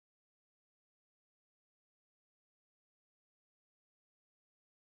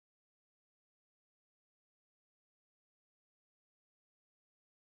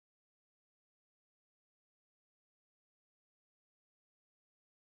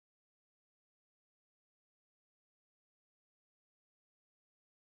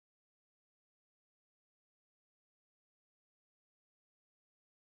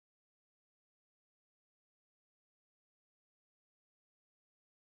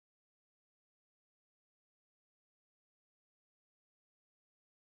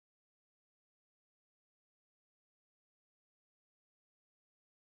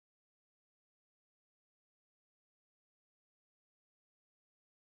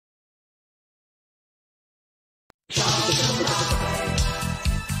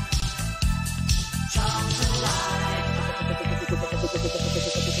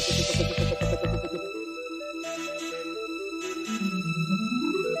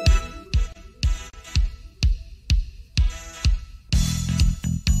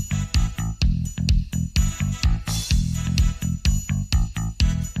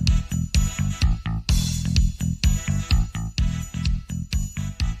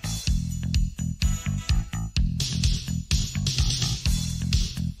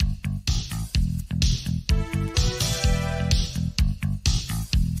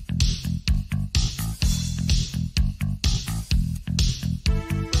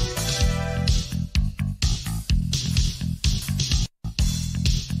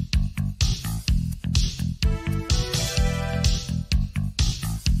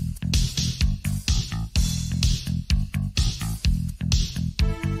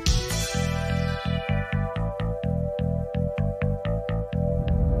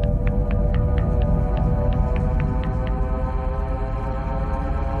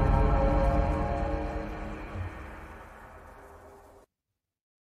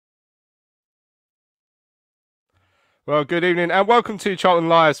Well, good evening and welcome to Charlton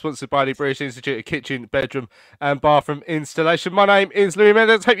Live, sponsored by the British Institute of Kitchen, Bedroom and Bathroom Installation. My name is Louis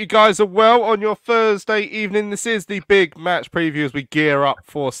Mendes. Hope you guys are well on your Thursday evening. This is the big match preview as we gear up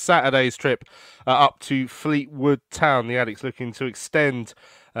for Saturday's trip up to Fleetwood Town. The Addicks looking to extend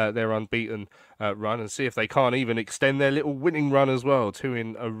their unbeaten run and see if they can't even extend their little winning run as well, 2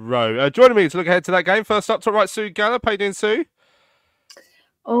 in a row. Joining me to look ahead to that game, first up, top right, Sue Gallop. How you doing, Sue?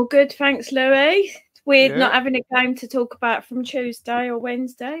 All good, thanks, Louis. We're not having a game to talk about from Tuesday or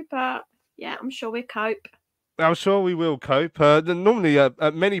Wednesday, but yeah, I'm sure we'll cope. I'm sure we will cope. Normally,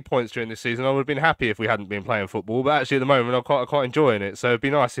 at many points during this season, I would have been happy if we hadn't been playing football. But actually, at the moment, I'm quite enjoying it. So it'd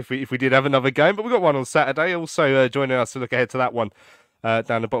be nice if we did have another game. But we've got one on Saturday. Also, joining us to look ahead to that one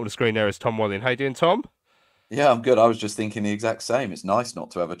down the bottom of the screen there is Tom Walling. How you doing, Tom? Yeah, I'm good. I was just thinking the exact same. It's nice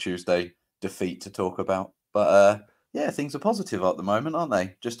not to have a Tuesday defeat to talk about. But yeah, things are positive at the moment, aren't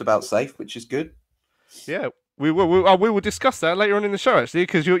they? Just about safe, which is good. Yeah, we will discuss that later on in the show, actually,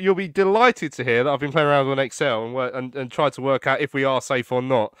 because you'll be delighted to hear that I've been playing around on Excel and try to work out if we are safe or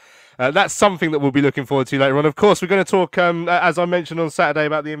not. That's something that we'll be looking forward to later on. Of course, we're going to talk, as I mentioned on Saturday,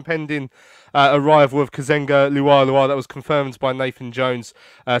 about the impending arrival of Kazenga LuaLua. That was confirmed by Nathan Jones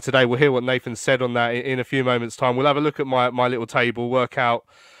today. We'll hear what Nathan said on that in a few moments' time. We'll have a look at my little table, work out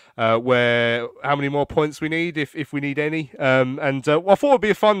how many more points we need, if we need any. What I thought would be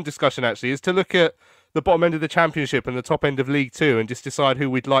a fun discussion, actually, is to look at the bottom end of the Championship and the top end of League Two and just decide who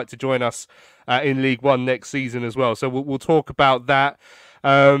we'd like to join us in League One next season as well. So we'll talk about that.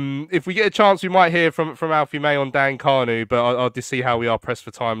 If we get a chance, we might hear from Alfie May on Dan Carnu, but I'll just see how we are pressed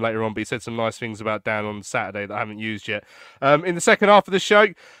for time later on. But he said some nice things about Dan on Saturday that I haven't used yet. In the second half of the show,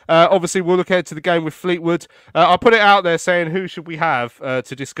 obviously we'll look ahead to the game with Fleetwood. I put it out there saying who should we have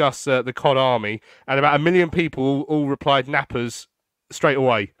to discuss the COD Army, and about 1 million people all replied Knappers straight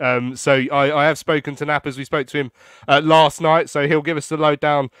away. So I have spoken to Knappers. We spoke to him last night, so he'll give us the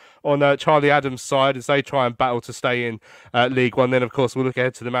lowdown on Charlie Adams' side as they try and battle to stay in League One. Then, of course, we'll look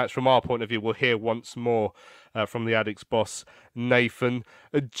ahead to the match from our point of view. We'll hear once more from the Addicks boss, Nathan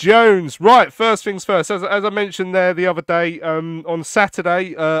Jones. Right, first things first. As I mentioned there the other day, on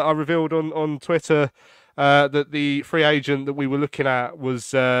Saturday, I revealed on Twitter that the free agent that we were looking at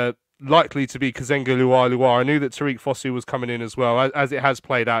was likely to be Kazenga LuaLua. I knew that Tariq Fosu was coming in as well. As it has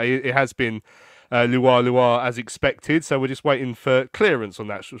played out, it has been LuaLua as expected. So we're just waiting for clearance on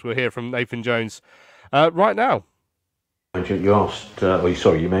that, which we'll hear from Nathan Jones right now. You asked,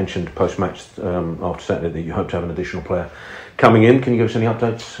 you mentioned post-match after Saturday that you hope to have an additional player coming in. Can you give us any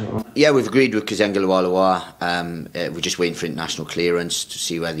updates? Yeah, we've agreed with Kazenga LuaLua. We're just waiting for international clearance to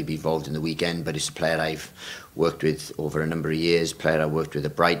see whether he'd be involved in the weekend. But it's a player I've worked with over a number of years. Player I worked with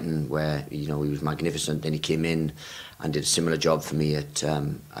at Brighton, where he was magnificent. Then he came in and did a similar job for me at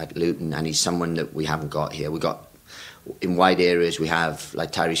Luton. And he's someone that we haven't got here. We got in wide areas. We have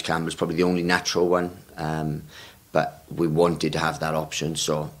like Tyrese Campbell's probably the only natural one. But we wanted to have that option.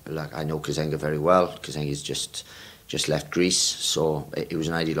 So I know Kazenga very well. Kazenga's just left Greece, so it was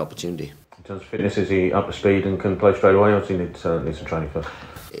an ideal opportunity. In terms of fitness, is he up to speed and can play straight away, or does he need some training first?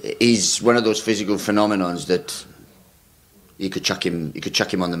 He's one of those physical phenomenons that you could chuck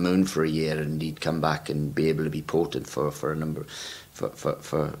him on the moon for a year and he'd come back and be able to be potent for a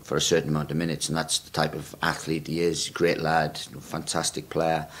certain amount of minutes, and that's the type of athlete he is. Great lad, fantastic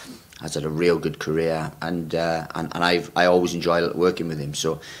player, has had a real good career, and I always enjoy working with him.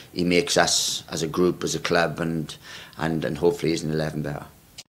 So he makes us as a group, as a club, and hopefully he's an 11 better.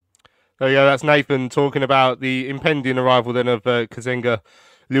 Oh yeah, that's Nathan talking about the impending arrival then of Kazenga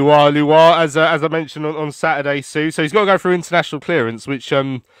LuaLua, as I mentioned on Saturday, Sue. So he's got to go through international clearance, which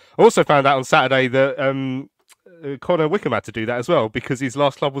I also found out on Saturday that Connor Wickham had to do that as well because his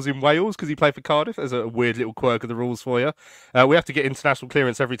last club was in Wales because he played for Cardiff. There's a weird little quirk of the rules for you. We have to get international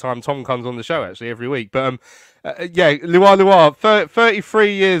clearance every time Tom comes on the show, actually, every week. But yeah, LuaLua,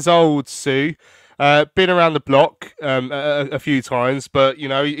 33 years old, Sue. Been around the block a few times, but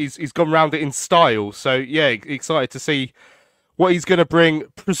he's gone round it in style. So yeah, excited to see what he's going to bring,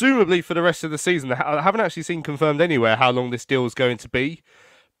 presumably for the rest of the season. I haven't actually seen confirmed anywhere how long this deal is going to be,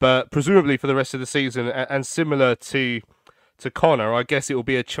 but presumably for the rest of the season. And similar to Connor, I guess it will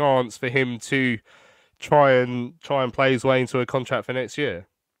be a chance for him to try and play his way into a contract for next year.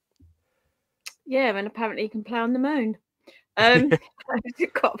 Yeah, and apparently he can play on the moon.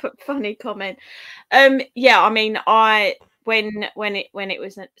 Got a funny comment. Yeah, I mean, when it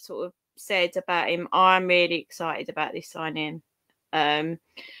was sort of said about him, I'm really excited about this signing. I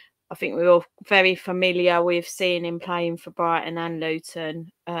think we're all very familiar with seeing him playing for Brighton and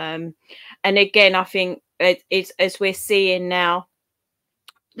Luton. And again, I think it's as we're seeing now,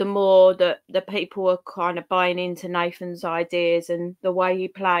 the more that the people are kind of buying into Nathan's ideas and the way he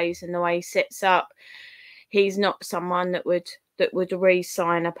plays and the way he sets up, he's not someone that would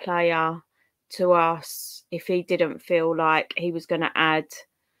re-sign a player to us if he didn't feel like he was going to add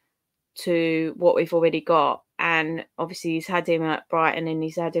to what we've already got. And obviously he's had him at Brighton and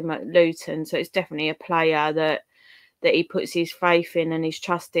he's had him at Luton, so it's definitely a player that he puts his faith in and his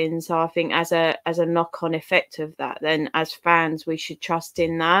trust in. So I think as a knock-on effect of that, then as fans we should trust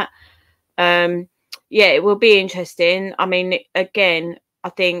in that. Yeah, it will be interesting. I mean, again, I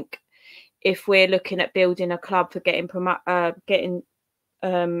think if we're looking at building a club for getting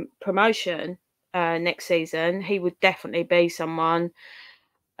promotion next season, he would definitely be someone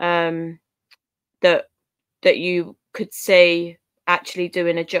that you could see actually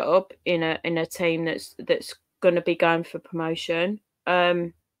doing a job in a team that's going to be going for promotion.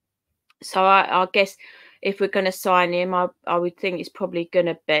 So I guess if we're going to sign him, I would think it's probably going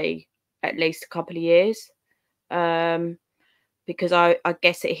to be at least a couple of years, because I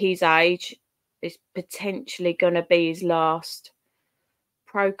guess at his age, it's potentially going to be his last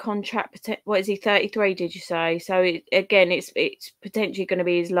pro contract. What is he, 33? Did you say? So it's potentially going to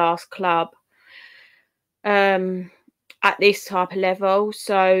be his last club at this type of level.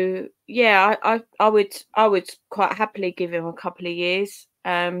 So yeah, I would quite happily give him a couple of years,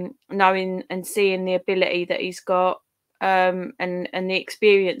 knowing and seeing the ability that he's got, and the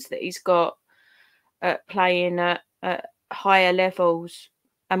experience that he's got at playing at higher levels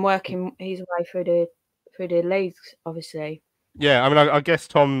and working his way through the leagues, obviously. Yeah, I mean, I guess,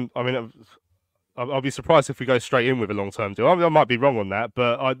 Tom, I mean, I'll be surprised if we go straight in with a long-term deal. I might be wrong on that,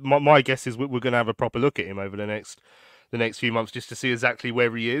 but my guess is we're going to have a proper look at him over the next few months just to see exactly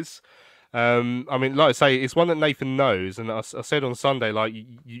where he is. I mean, like I say, it's one that Nathan knows, and I said on Sunday, like,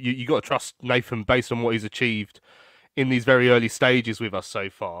 you got to trust Nathan based on what he's achieved in these very early stages with us so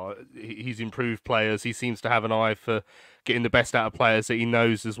far. He's improved players. He seems to have an eye for getting the best out of players that he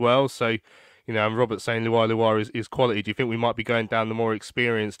knows as well. So, you know, and Robert's saying LuaLua is quality. Do you think we might be going down the more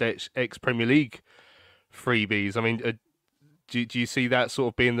experienced ex-Premier League freebies? I mean, do you see that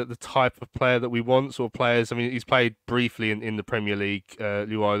sort of being the type of player that we want? Sort of players. I mean, he's played briefly in the Premier League,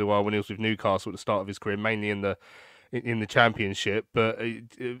 LuaLua, when he was with Newcastle at the start of his career, mainly in the Championship. But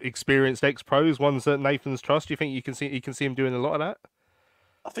experienced ex-pros, ones that Nathan's trust. Do you think you can see him doing a lot of that?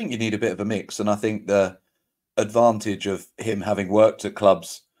 I think you need a bit of a mix, and I think the advantage of him having worked at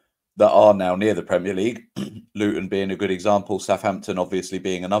clubs that are now near the Premier League, Luton being a good example, Southampton obviously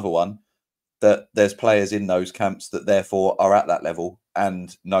being another one, that there's players in those camps that therefore are at that level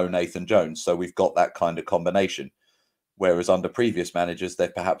and know Nathan Jones. So we've got that kind of combination. Whereas under previous managers,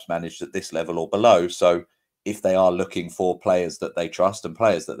 they've perhaps managed at this level or below. So if they are looking for players that they trust and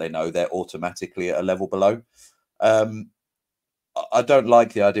players that they know, they're automatically at a level below. I don't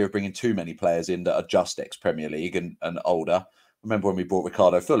like the idea of bringing too many players in that are just ex-Premier League and older. Remember when we brought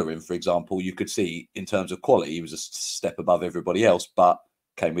Ricardo Fuller in, for example, you could see in terms of quality, he was a step above everybody else, but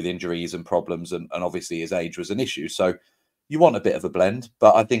came with injuries and problems, and obviously his age was an issue. So you want a bit of a blend.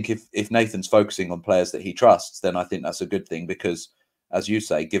 But I think if Nathan's focusing on players that he trusts, then I think that's a good thing, because, as you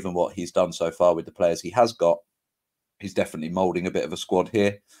say, given what he's done so far with the players he has got, he's definitely moulding a bit of a squad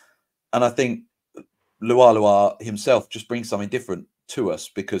here. And I think LuaLua himself just brings something different to us,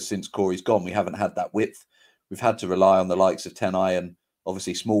 because since Corey's gone, we haven't had that width. We've had to rely on the likes of Tenai and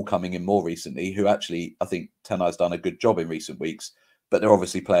obviously Small coming in more recently, who actually, I think Tenai's done a good job in recent weeks, but they're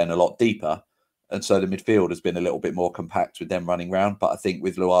obviously playing a lot deeper. And so the midfield has been a little bit more compact with them running around. But I think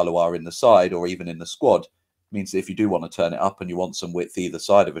with LuaLua in the side or even in the squad, means that if you do want to turn it up and you want some width either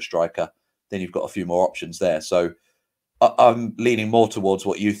side of a striker, then you've got a few more options there. So I'm leaning more towards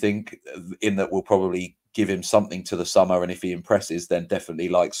what you think, in that we'll probably give him something to the summer. And if he impresses, then definitely,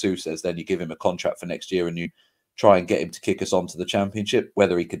 like Sue says, then you give him a contract for next year and you try and get him to kick us onto the Championship.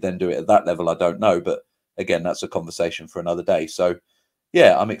 Whether he could then do it at that level, I don't know. But again, that's a conversation for another day. So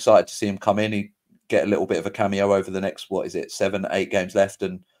yeah, I'm excited to see him come in. He get a little bit of a cameo over the next, 7-8 games left,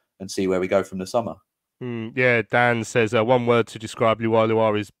 and see where we go from the summer. Yeah, Dan says one word to describe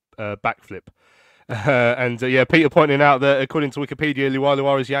LuaLua is backflip. Yeah, Peter pointing out that according to Wikipedia,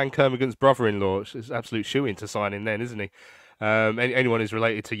 LuaLua is Jan Kermigan's brother-in-law. It's absolute shoo-in to sign in then, isn't he? Anyone who's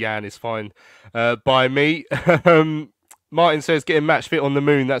related to Jan is fine by me. Martin says getting match fit on the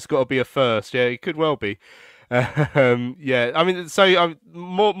moon, that's got to be a first. Yeah, it could well be. Yeah, I mean, so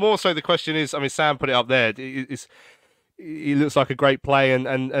more so the question is, I mean, Sam put it up there. He looks like a great play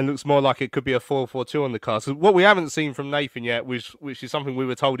and looks more like it could be a 4-4-2 on the card. So what we haven't seen from Nathan yet, which is something we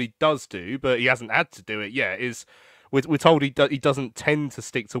were told he does do, but he hasn't had to do it yet, is we're told he doesn't tend to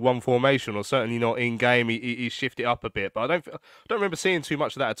stick to one formation, or certainly not in game. He's shifted up a bit, but I don't remember seeing too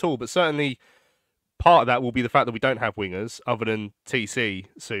much of that at all. But certainly part of that will be the fact that we don't have wingers other than TC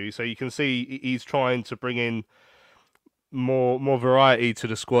Sue. So you can see he's trying to bring in more variety to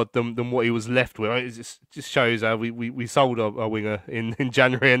the squad than what he was left with. It just shows how we sold our winger in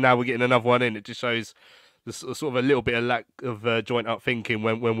January, and now we're getting another one in. It just shows the sort of a little bit of lack of joint up thinking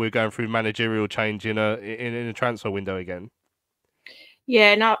when we're going through managerial change in a transfer window again.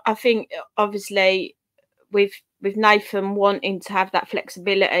 Yeah, no, I think obviously with Nathan wanting to have that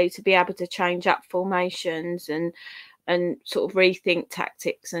flexibility to be able to change up formations and sort of rethink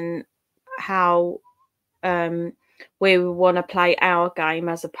tactics and how we want to play our game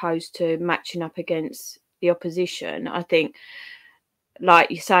as opposed to matching up against the opposition. I think, like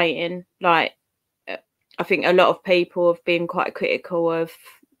you're saying, like I think a lot of people have been quite critical of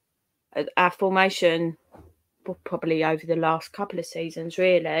our formation probably over the last couple of seasons,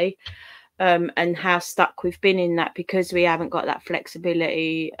 really. And how stuck we've been in that because we haven't got that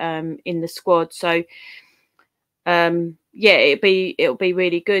flexibility in the squad. So, yeah, it'll be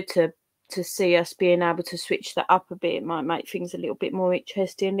really good to see us being able to switch that up a bit. It might make things a little bit more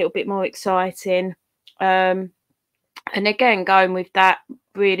interesting, a little bit more exciting. And again, going with that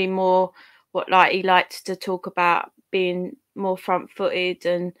really more what like he likes to talk about, being more front-footed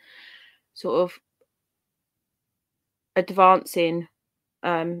and sort of advancing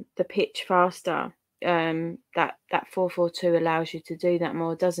the pitch faster. That 4-4-2 allows you to do that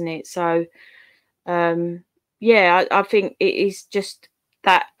more, doesn't it? So yeah, I think it is just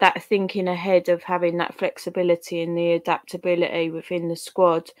that thinking ahead of having that flexibility and the adaptability within the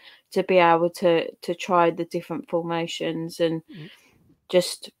squad to be able to try the different formations and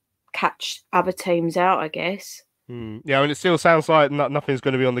just catch other teams out, I guess. Yeah, and it still sounds like nothing's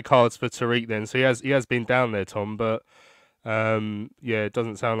going to be on the cards for Tariq then. So he has been down there, Tom, but yeah, it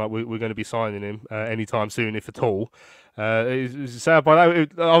doesn't sound like we're going to be signing him anytime soon, if at all. It's sad by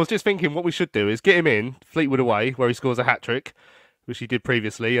that. I was just thinking what we should do is get him in Fleetwood away, where he scores a hat-trick, which he did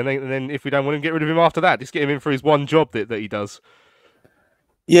previously, and then if we don't want him, get rid of him after that. Just get him in for his one job that he does.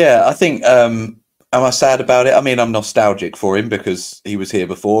 Yeah, I think, am I sad about it? I mean, I'm nostalgic for him because he was here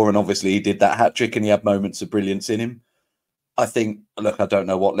before, and obviously he did that hat-trick and he had moments of brilliance in him. I think, look, I don't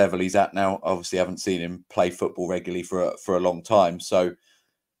know what level he's at now. Obviously, I haven't seen him play football regularly for a long time. So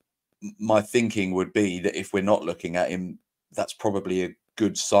my thinking would be that if we're not looking at him, that's probably a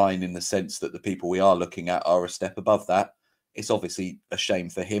good sign in the sense that the people we are looking at are a step above that. It's obviously a shame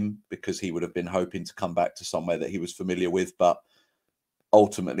for him because he would have been hoping to come back to somewhere that he was familiar with. But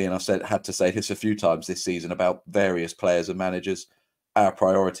ultimately, and I've had to say this a few times this season about various players and managers, our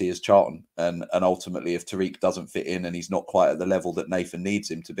priority is Charlton. And ultimately, if Tariq doesn't fit in and he's not quite at the level that Nathan needs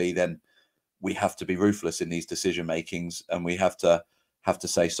him to be, then we have to be ruthless in these decision makings, and we have to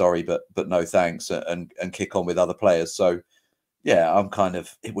say sorry, but no thanks, and kick on with other players. So yeah, I'm kind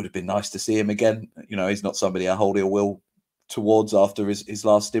of, it would have been nice to see him again. You know, he's not somebody I hold ill will towards after his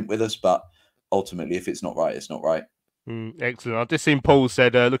last stint with us, but ultimately, if it's not right, it's not right. Excellent. I've just seen Paul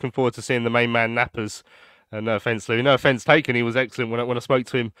said looking forward to seeing the main man Knappers. No offence, Lou. No offence taken. He was excellent when I spoke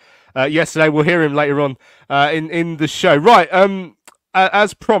to him yesterday. We'll hear him later on in the show. Right.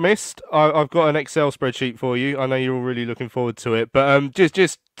 As promised, I've got an Excel spreadsheet for you. I know you're all really looking forward to it, but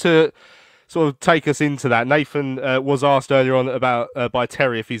just to sort of take us into that, Nathan was asked earlier on about by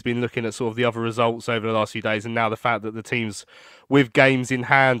Terry if he's been looking at sort of the other results over the last few days, and now the fact that the teams with games in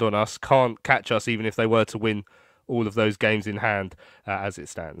hand on us can't catch us, even if they were to win all of those games in hand as it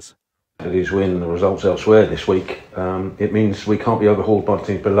stands. These win the results elsewhere this week. It means we can't be overhauled by the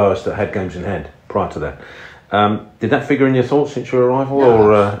teams below us that had games in hand prior to that. Did that figure in your thoughts since your arrival,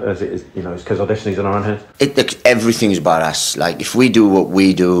 or is it, you know, it's because our destiny's in our own hands? Everything's about us. Like, if we do what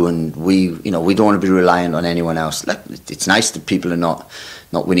we do, and we don't want to be reliant on anyone else. Like, it's nice that people are not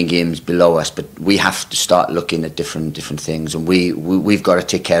winning games below us, but we have to start looking at different things, and we've got to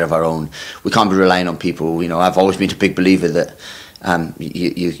take care of our own. We can't be relying on people. You know, I've always been a big believer that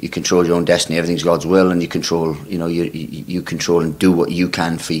you control your own destiny. Everything's God's will, and you control. You know, you control and do what you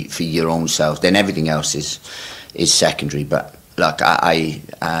can for your own self. Then everything else is secondary. But look, I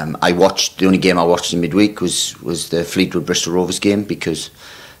watched, the only game I watched in midweek was the Fleetwood Bristol Rovers game, because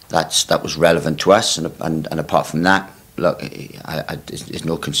that was relevant to us, and apart from that, look, there's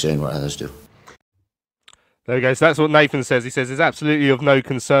no concern what others do. There we go. So that's what Nathan says. He says it's absolutely of no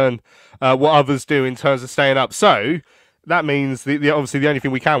concern what others do in terms of staying up. So that means obviously the only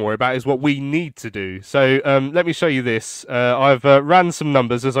thing we can worry about is what we need to do. So let me show you this. I've ran some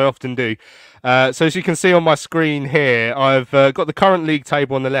numbers, as I often do. So as you can see on my screen here, I've got the current league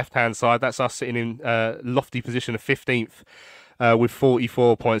table on the left-hand side. That's us sitting in lofty position of 15th with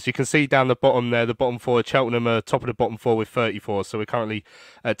 44 points. You can see down the bottom there, the bottom four, Cheltenham are top of the bottom four with 34. So we're currently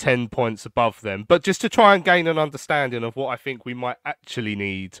 10 points above them. But just to try and gain an understanding of what I think we might actually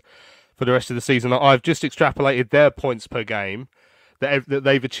need for the rest of the season, I've just extrapolated their points per game that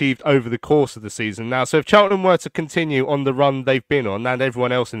they've achieved over the course of the season. Now, so if Charlton were to continue on the run they've been on, and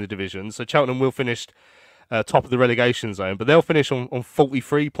everyone else in the division, so Charlton will finish top of the relegation zone, but they'll finish on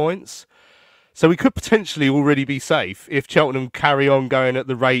 43 points. So we could potentially already be safe if Cheltenham carry on going at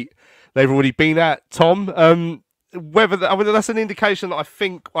the rate they've already been at. Tom, that's an indication that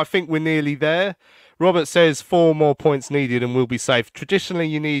I think we're nearly there. Robert says 4 more points needed and we'll be safe. Traditionally,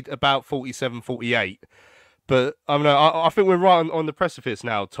 you need about 47, 48. But I think we're right on the precipice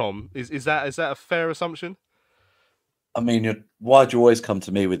now, Tom. Is that a fair assumption? I mean, why do you always come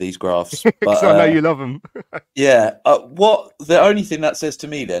to me with these graphs? Because I know you love them. Yeah. The only thing that says to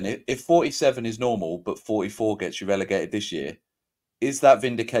me then, if 47 is normal, but 44 gets you relegated this year, is that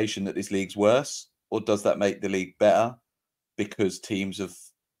vindication that this league's worse? Or does that make the league better because teams have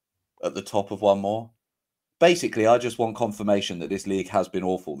at the top of one more? Basically, I just want confirmation that this league has been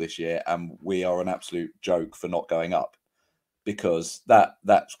awful this year and we are an absolute joke for not going up, because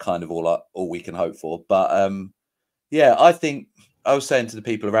that's kind of all we can hope for. But yeah, I think I was saying to the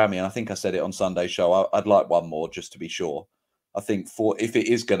people around me, and I think I said it on Sunday's show, I'd like one more just to be sure. I think if it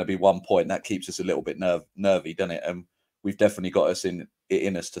is going to be 1 point, that keeps us a little bit nervy, doesn't it? And we've definitely got us in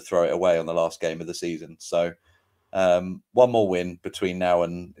us to throw it away on the last game of the season. So one more win between now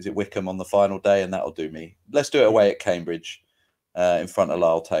and, is it Wickham on the final day, and that'll do me. Let's do it away at Cambridge in front of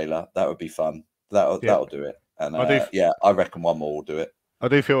Lyle Taylor. That would be fun. That'll do it. And I reckon one more will do it. I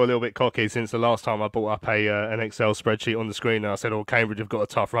do feel a little bit cocky since the last time I brought up an Excel spreadsheet on the screen and I said, Cambridge have got a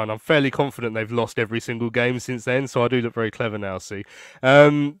tough run. I'm fairly confident they've lost every single game since then, so I do look very clever now, see.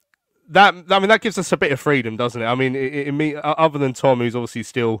 That gives us a bit of freedom, doesn't it? I mean, other than Tom, who's obviously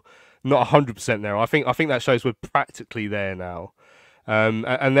still not 100% there, I think that shows we're practically there now.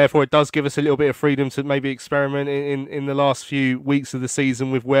 And therefore it does give us a little bit of freedom to maybe experiment in the last few weeks of the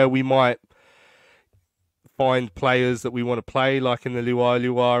season with where we might find players that we want to play, like in the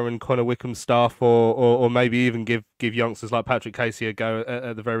LuaLua and Connor Wickham stuff, or maybe even give youngsters like Patrick Casey a go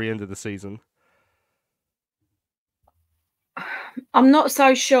at the very end of the season. I'm not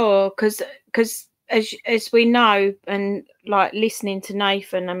so sure because as we know, and like listening to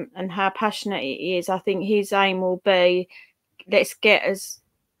Nathan and how passionate he is, I think his aim will be, let's get as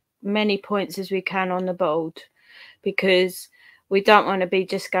many points as we can on the board, because we don't want to be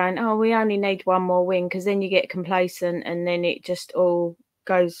just going, we only need one more win, because then you get complacent and then it just all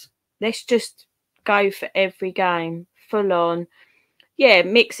goes, let's just go for every game, full on. Yeah,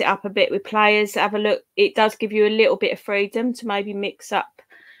 mix it up a bit with players, have a look. It does give you a little bit of freedom to maybe mix up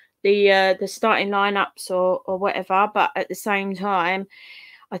the starting lineups or whatever. But at the same time,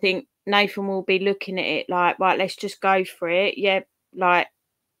 I think Nathan will be looking at it like, right, let's just go for it. Yeah, like,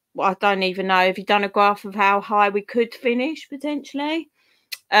 I don't even know. Have you done a graph of how high we could finish potentially?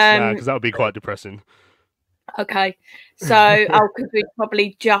 Because that would be quite depressing. Okay, so because we'd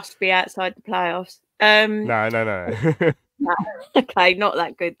probably just be outside the playoffs. No. No. Okay, not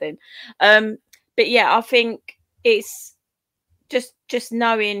that good then. But yeah, I think it's just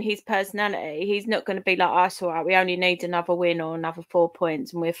knowing his personality. He's not going to be like us, all right, we only need another win or another 4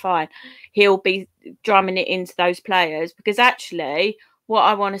 points and we're fine. He'll be drumming it into those players, because actually what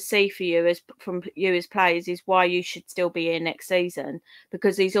I want to see from you as players is why you should still be here next season,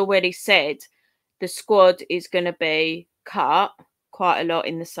 because he's already said the squad is going to be cut quite a lot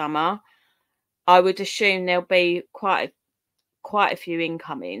in the summer. I would assume there'll be quite a few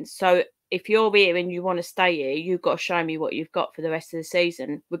incomings. So if you're here and you want to stay here, you've got to show me what you've got for the rest of the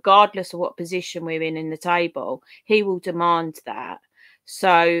season, regardless of what position we're in the table. He will demand that.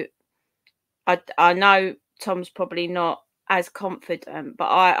 So I know Tom's probably not as confident, but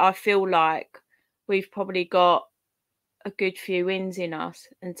I feel like we've probably got a good few wins in us,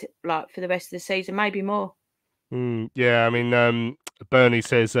 and like for the rest of the season, maybe more. Yeah, I mean, Bernie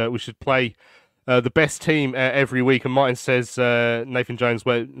says we should play the best team every week, and Martin says Nathan Jones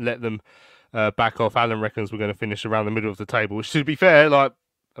won't let them back off. Alan reckons we're going to finish around the middle of the table, which, to be fair, like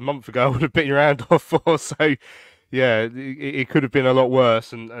a month ago I would have bitten your hand off for. So yeah, it could have been a lot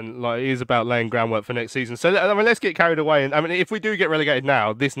worse, and like it is about laying groundwork for next season. So I mean, let's get carried away. And I mean, if we do get relegated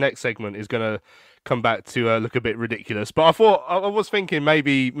now, this next segment is going to come back to look a bit ridiculous. But I was thinking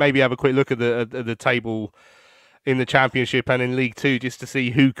maybe have a quick look at the table in the Championship and in League Two, just to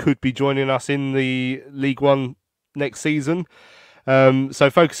see who could be joining us in the League One next season. So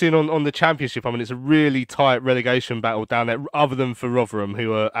focusing on the Championship, I mean, it's a really tight relegation battle down there, other than for Rotherham,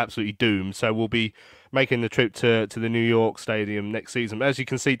 who are absolutely doomed. So we'll be making the trip to the New York Stadium next season. But as you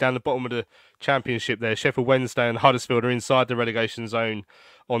can see down the bottom of the Championship there, Sheffield Wednesday and Huddersfield are inside the relegation zone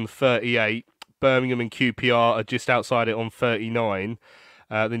on 38. Birmingham and QPR are just outside it on 39.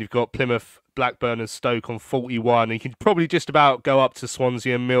 Then you've got Plymouth, Blackburn and Stoke on 41. And you can probably just about go up to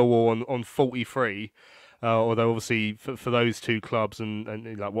Swansea and Millwall on 43. Although obviously for those two clubs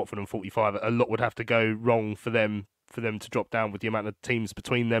and like Watford on 45, a lot would have to go wrong for them to drop down with the amount of teams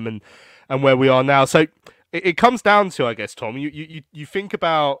between them and where we are now. So it comes down to, I guess, Tom, you think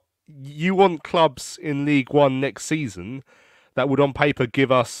about, you want clubs in League One next season that would on paper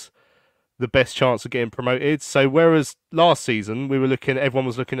give us the best chance of getting promoted. So whereas last season everyone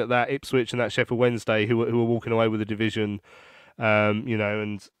was looking at that Ipswich and that Sheffield Wednesday who were walking away with the division,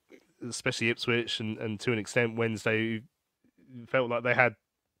 and especially Ipswich and to an extent Wednesday, who felt like they had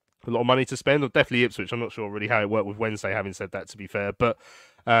a lot of money to spend, or definitely Ipswich. I'm not sure really how it worked with Wednesday, having said that, to be fair. But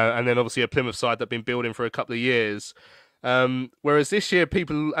and then obviously a Plymouth side that have been building for a couple of years. Whereas this year,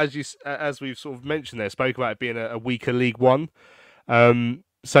 people, as we've sort of mentioned there, spoke about it being a weaker League One.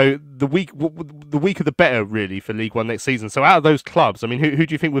 So the weaker the better, really, for League One next season. So out of those clubs, I mean, who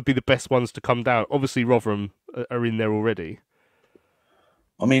do you think would be the best ones to come down? Obviously, Rotherham are in there already.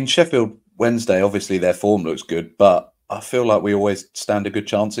 I mean, Sheffield Wednesday, obviously their form looks good, but I feel like we always stand a good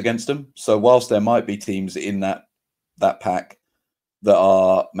chance against them. So whilst there might be teams in that pack that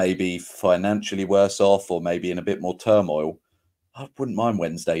are maybe financially worse off or maybe in a bit more turmoil, I wouldn't mind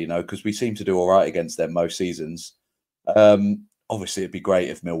Wednesday, because we seem to do all right against them most seasons. Obviously, it'd be great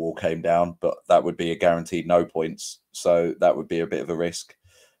if Millwall came down, but that would be a guaranteed no points. So that would be a bit of a risk.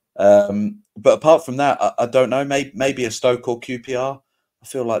 But apart from that, I don't know, maybe a Stoke or QPR. I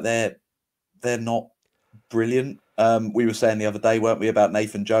feel like they're not brilliant. We were saying the other day, weren't we, about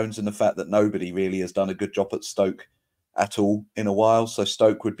Nathan Jones and the fact that nobody really has done a good job at Stoke at all in a while. So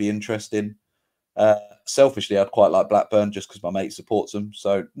Stoke would be interesting. Selfishly, I'd quite like Blackburn just because my mate supports them.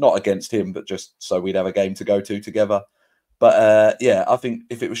 So not against him, but just so we'd have a game to go to together. But yeah, I think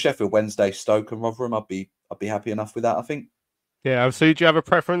if it was Sheffield Wednesday, Stoke and Rotherham, I'd be happy enough with that, I think. Yeah, so do you have a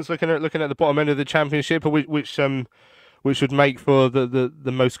preference looking at the bottom end of the Championship, or which would make for the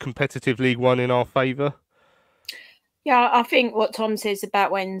most competitive League One in our favour? Yeah, I think what Tom says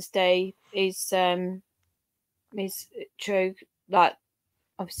about Wednesday is true. Like,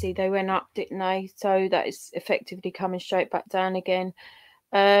 obviously they went up, didn't they? So that is effectively coming straight back down again.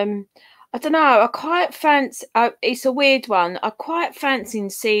 I don't know. I quite fancy. It's a weird one. I quite fancy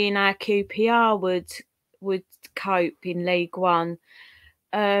seeing how QPR would cope in League One,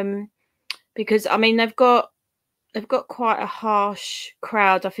 because I mean they've got quite a harsh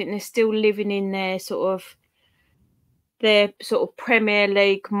crowd. I think they're still living in their sort of Premier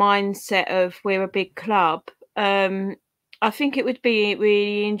League mindset of we're a big club. I think it would be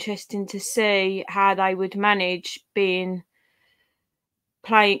really interesting to see how they would manage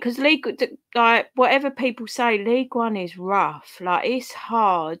playing, because like whatever people say, League One is rough. Like, it's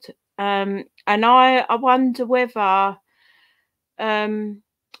hard. And I wonder whether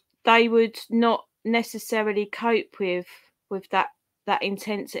they would not necessarily cope with that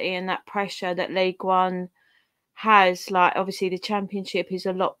intensity and that pressure that League One has. Like, obviously the Championship is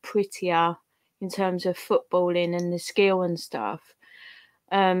a lot prettier in terms of footballing and the skill and stuff.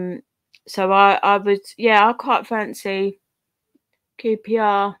 So I quite fancy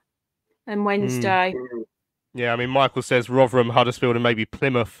QPR and Wednesday. Yeah, I mean, Michael says Rotherham, Huddersfield and maybe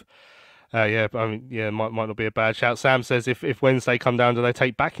Plymouth. Yeah, I mean, yeah, might not be a bad shout. Sam says if Wednesday come down, do they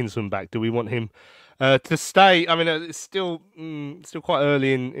take Backinson back? Do we want him to stay? I mean, it's still quite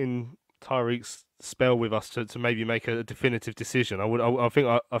early in Tyreek's spell with us to maybe make a definitive decision. I think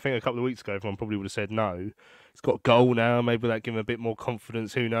a couple of weeks ago everyone probably would have said no. He's got a goal now, maybe that give him a bit more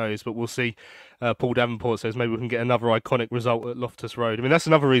confidence, who knows, but we'll see. Paul Davenport says maybe we can get another iconic result at Loftus Road. I mean, that's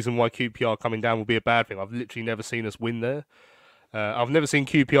another reason why QPR coming down will be a bad thing. I've literally never seen us win there. I've never seen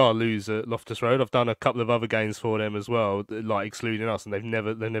QPR lose at Loftus Road. I've done a couple of other games for them as well, like excluding us, and they've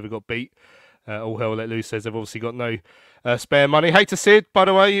never got beat. All hell let loose says they've obviously got no spare money. Hey to Sid, by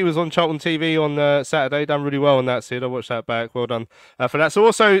the way, he was on Charlton TV on Saturday, done really well on that, Sid. I watched that back. Well done for that. So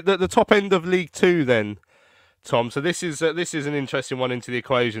also the top end of League Two then, Tom. So this is an interesting one into the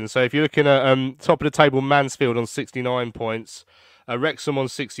equation. So if you're looking at top of the table, Mansfield on 69 points. Wrexham on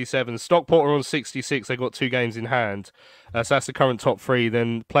 67, Stockport are on 66. They've got 2 games in hand. So that's the current top 3.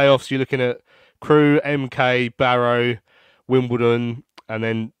 Then playoffs, you're looking at Crewe, MK, Barrow, Wimbledon, and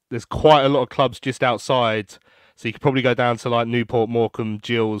then there's quite a lot of clubs just outside. So you could probably go down to like Newport, Morecambe,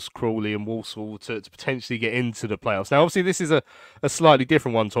 Gills, Crawley and Walsall to potentially get into the playoffs. Now, obviously, this is a slightly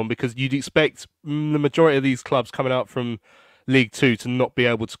different one, Tom, because you'd expect the majority of these clubs coming out from League Two to not be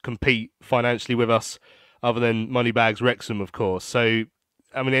able to compete financially with us, other than Moneybags Wrexham, of course. So,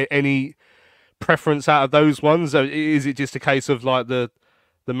 I mean, any preference out of those ones? Is it just a case of like the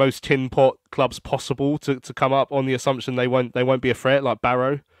most tin pot clubs possible to come up on the assumption they won't be a threat, like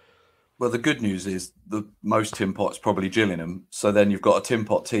Barrow? Well, the good news is the most tin pot's probably Gillingham. So then you've got a tin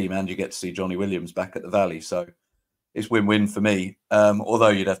pot team and you get to see Johnny Williams back at the Valley. So it's win-win for me. Although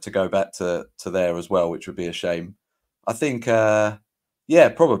you'd have to go back to there as well, which would be a shame. I think, yeah,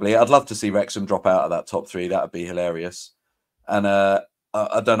 probably. I'd love to see Wrexham drop out of that top three. That would be hilarious. And I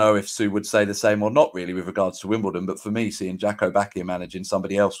don't know if Sue would say the same or not really with regards to Wimbledon. But for me, seeing Jacko back here managing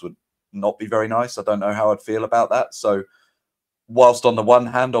somebody else would not be very nice. I don't know how I'd feel about that. So whilst on the one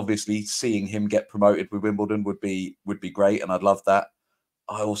hand, obviously seeing him get promoted with Wimbledon would be great, and I'd love that.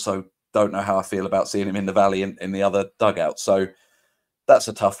 I also don't know how I feel about seeing him in the Valley in the other dugout. So that's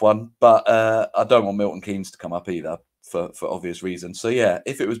a tough one. But I don't want Milton Keynes to come up either for obvious reasons. So yeah,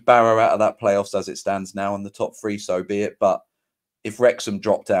 if it was Barrow out of that playoffs as it stands now in the top three, so be it. But if Wrexham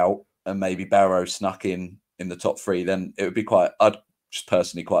dropped out and maybe Barrow snuck in the top three, then it would be quite. I'd just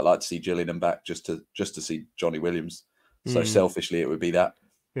personally quite like to see Gillingham back just to see Johnny Williams. So selfishly, it would be that.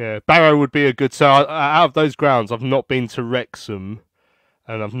 Yeah, Barrow would be a good. So out of those grounds, I've not been to Wrexham,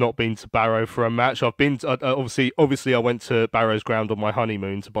 and I've not been to Barrow for a match. I've been to, obviously, I went to Barrow's ground on my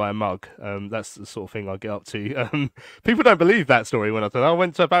honeymoon to buy a mug. That's the sort of thing I get up to. People don't believe that story when I tell them I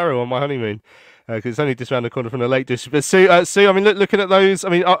went to Barrow on my honeymoon because it's only just around the corner from the Lake District. But Sue, I mean, looking at those, I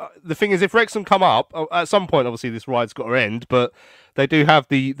mean, the thing is, if Wrexham come up at some point, obviously this ride's got to end, but they do have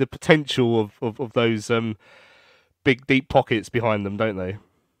the potential of those. Big deep pockets behind them, don't they?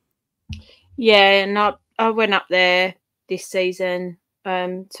 Yeah, and I went up there this season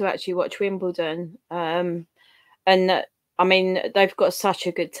to actually watch Wimbledon, and I mean they've got such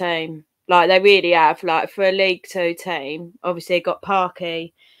a good team. Like they really have. Like for a League Two team, obviously they got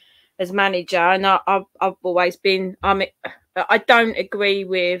Parky as manager, and I've always been. I don't agree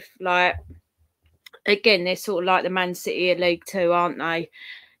with like. Again, they're sort of like the Man City of League Two, aren't they?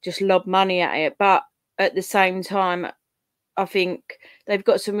 Just lob money at it, but at the same time, I think they've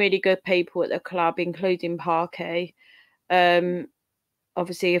got some really good people at the club, including Parky.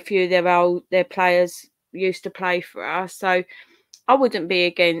 Obviously, a few of their players used to play for us, so I wouldn't be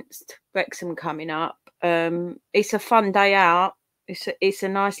against Wrexham coming up. It's a fun day out. It's a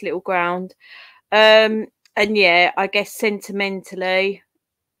nice little ground, and yeah, I guess sentimentally,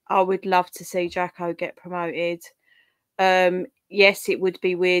 I would love to see Jacko get promoted. Yes, it would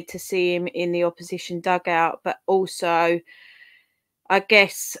be weird to see him in the opposition dugout, but also, I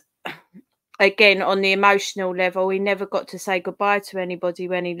guess, again, on the emotional level, he never got to say goodbye to anybody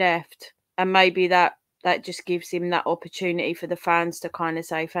when he left. And maybe that just gives him that opportunity for the fans to kind of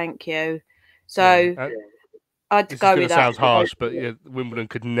say thank you. So I'd go with that. Sounds harsh, but yeah, Wimbledon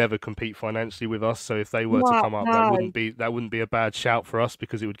could never compete financially with us. So if they were to come up, that wouldn't be a bad shout for us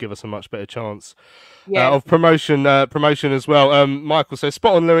because it would give us a much better chance of promotion as well. Michael says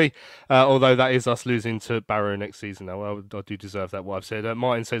spot on, Louis. Although that is us losing to Barrow next season. Now I do deserve that. What I've said.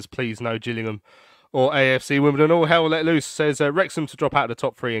 Martin says please no Gillingham or AFC Wimbledon. All hell let loose. Says Wrexham to drop out of the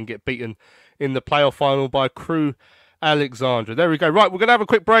top three and get beaten in the playoff final by Crewe Alexandra. There we go. Right, we're going to have a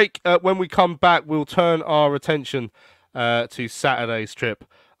quick break. When we come back, we'll turn our attention to Saturday's trip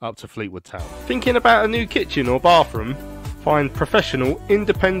up to Fleetwood Town. Thinking about a new kitchen or bathroom? Find professional,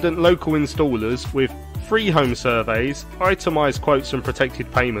 independent local installers with free home surveys, itemised quotes and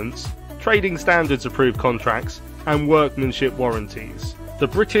protected payments, trading standards approved contracts, and workmanship warranties. The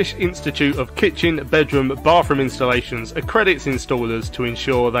British Institute of Kitchen, Bedroom, Bathroom Installations accredits installers to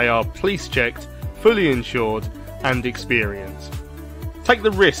ensure they are police checked, fully insured, and experienced. Take the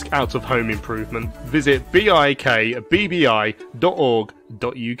risk out of home improvement. Visit bikbbi.org.uk.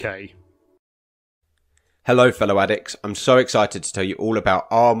 Hello fellow addicts, I'm so excited to tell you all about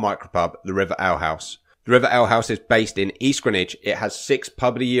our micropub, the River Ale House. The River Ale House is based in East Greenwich. It has 6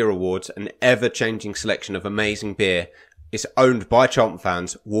 Pub of the Year awards, an ever-changing selection of amazing beer. It's owned by Charlton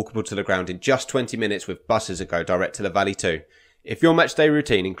fans, walkable to the ground in just 20 minutes with buses that go direct to the Valley too. If your matchday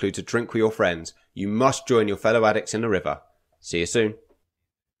routine includes a drink with your friends, you must join your fellow addicts in the river. See you soon.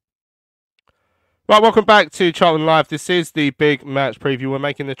 Right, welcome back to Charlton Live. This is the big match preview. We're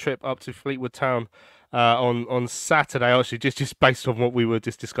making the trip up to Fleetwood Town on Saturday. Actually, just based on what we were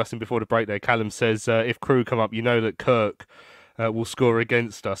just discussing before the break there, Callum says if Crewe come up, you know that Kirk will score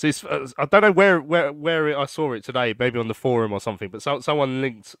against us. I don't know where I saw it today, maybe on the forum or something, but someone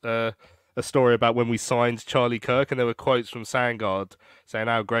linked a story about when we signed Charlie Kirk, and there were quotes from Sandgaard saying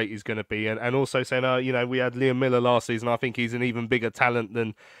how great he's going to be, and also saying, we had Liam Miller last season. I think he's an even bigger talent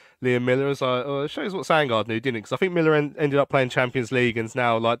than Liam Miller. It's like, it shows what Sandgaard knew, didn't it? Because I think Miller ended up playing Champions League and's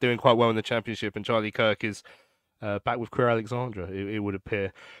now like doing quite well in the Championship, and Charlie Kirk is back with Crewe Alexandra, it would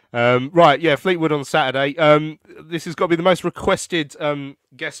appear. Right, yeah, Fleetwood on Saturday. This has got to be the most requested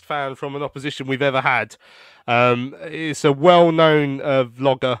guest fan from an opposition we've ever had. It's a well-known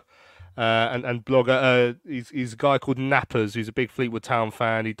vlogger and blogger. He's a guy called Knappers, who's a big Fleetwood Town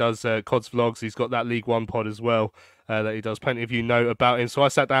fan. He does CODS vlogs. He's got that League One pod as well that he does. Plenty of you know about him. So I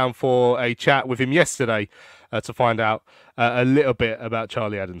sat down for a chat with him yesterday to find out a little bit about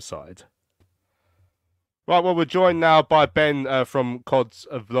Charlie Adams' side. Right, well, we're joined now by Ben from CODS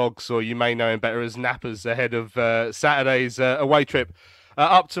Vlogs, or you may know him better as Knappers, ahead of Saturday's away trip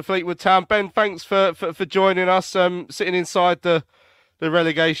up to Fleetwood Town. Ben, thanks for joining us. Sitting inside the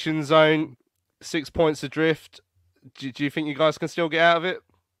relegation zone, 6 points adrift. Do you think you guys can still get out of it?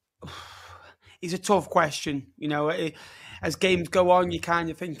 It's a tough question. As games go on, you're kind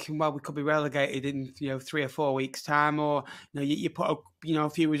of thinking, well, we could be relegated in 3 or 4 weeks' time, or you put a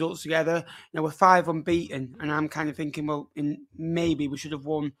few results together. We're 5 unbeaten, and I'm kind of thinking, well, maybe we should have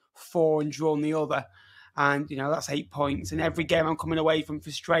won 4 and drawn the other, and that's 8 points. And every game I'm coming away from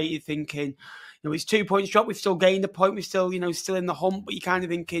frustrated, thinking, it's 2 points dropped. We've still gained a point. We're still still in the hunt, but you're kind of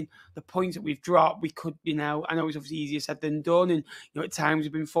thinking the points that we've dropped, we could, I know it's obviously easier said than done, and at times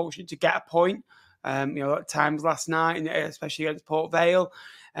we've been fortunate to get a point. At times last night, and especially against Port Vale,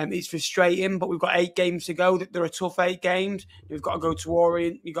 it's frustrating. But we've got 8 games to go. There are tough 8 games. We've got to go to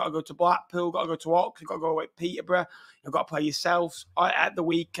Orient. You've got to go to Blackpool. Got to go to Oxford. You've got to go away to Peterborough. You've got to play yourselves at the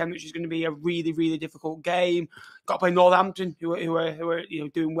weekend, which is going to be a really, really difficult game. Got to play Northampton, who are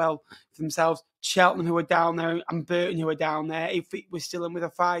doing well for themselves. Charlton, who are down there, and Burton, who are down there. If we're still in with a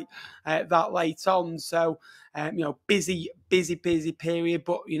fight that late on, so busy period,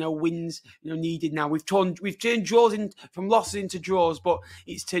 but wins needed now. We've turned draws from losses into draws, but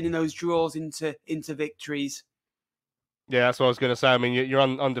it's turning those draws into victories. Yeah, that's what I was going to say. I mean, you're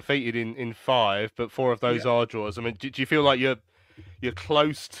undefeated in 5, but 4 of those are draws. I mean, do you feel like you're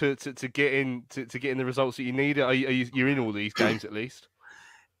close to getting the results that you need? You're in all these games at least?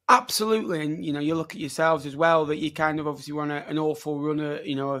 Absolutely, and you look at yourselves as well, that you kind of obviously run an awful run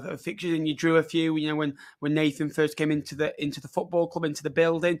of fixtures, and you drew a few. when Nathan first came into the football club, into the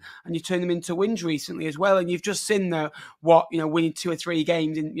building, and you turned them into wins recently as well. And you've just seen what winning 2 or 3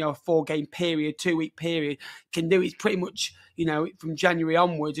 games in a 4-game period, 2-week period can do. It's pretty much from January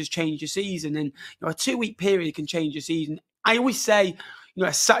onwards has changed your season, and a 2-week period can change your season. I always say,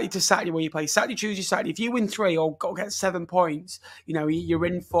 Saturday to Saturday where you play, Saturday, Tuesday, Saturday. If you win 3 or get 7 points, you're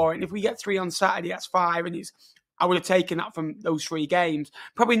in for it. And if we get 3 on Saturday, that's 5. And I would have taken that from those 3 games.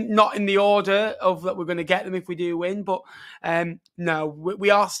 Probably not in the order of that we're going to get them if we do win. But no, we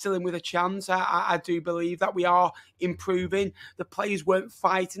are still in with a chance. I do believe that we are improving. The players weren't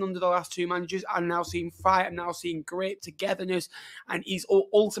fighting under the last 2 managers. I'm now seeing fight. I'm now seeing grit, togetherness. And he's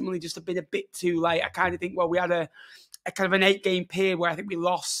ultimately just been a bit too late. I kind of think, well, we had a kind of an 8-game period where I think we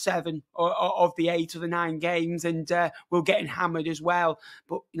lost 7 of the 8 or the 9 games, and we're getting hammered as well.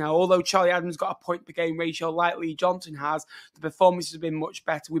 But although Charlie Adams got a point per game ratio like Lee Johnson has, the performance has been much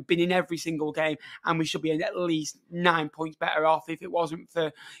better. We've been in every single game, and we should be at least 9 points better off if it wasn't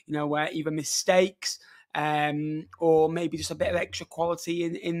for either mistakes or maybe just a bit of extra quality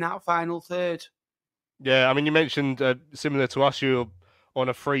in that final third. Yeah, I mean, you mentioned similar to us, you're on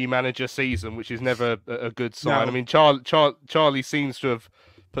a free manager season, which is never a good sign. No. I mean, Charlie seems to have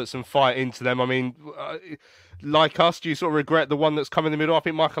put some fight into them. I mean, like us, do you sort of regret the one that's come in the middle? I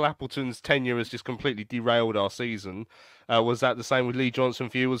think Michael Appleton's tenure has just completely derailed our season. Was that the same with Lee Johnson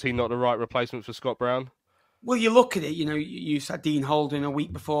for you? Was he not the right replacement for Scott Brown? Well, you look at it, you said Dean Holden a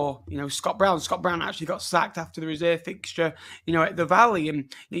week before, Scott Brown. Scott Brown actually got sacked after the reserve fixture, at the Valley.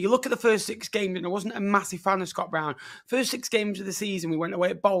 And you look at the first 6 games, and I wasn't a massive fan of Scott Brown. First 6 games of the season, we went away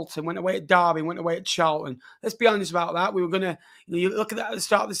at Bolton, went away at Derby, went away at Charlton. Let's be honest about that. We were going to, you look at that at the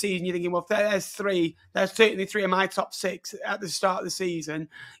start of the season, you're thinking, well, there's certainly 3 of my top 6 at the start of the season.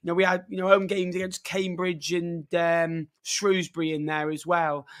 We had, home games against Cambridge and Shrewsbury in there as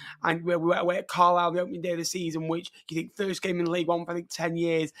well. And we went away at Carlisle the opening day of the season, which you think first game in League One for I think 10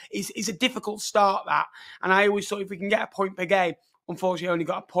 years. It's a difficult start, that. And I always thought if we can get a point per game, unfortunately only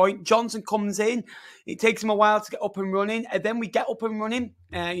got a point. Johnson comes in, it takes him a while to get up and running, and then we get up and running.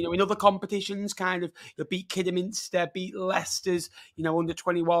 In other competitions, kind of beat Kidderminster, beat Leicester's, under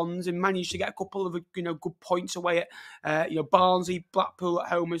 21s, and managed to get a couple of good points away at Barnsley, Blackpool at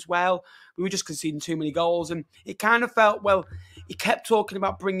home as well. We were just conceding too many goals, and it kind of felt, well, he kept talking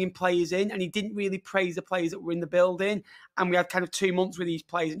about bringing players in, and he didn't really praise the players that were in the building. And we had kind of 2 months with these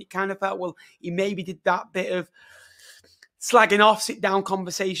players, and it kind of felt, well, he maybe did that bit of slagging off, sit-down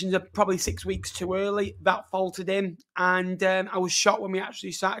conversations are probably 6 weeks too early. That faltered him. And I was shocked when we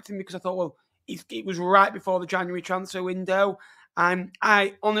actually sacked him, because I thought, well, it was right before the January transfer window. And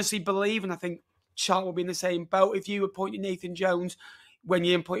I honestly believe, and I think Charlton will be in the same boat, if you appointed Nathan Jones, when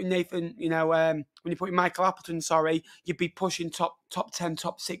you're appointing Nathan, when you're putting Michael Appleton, you'd be pushing top 10,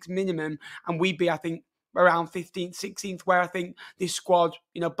 top 6 minimum. And we'd be, I think, around 15th, 16th, where I think this squad,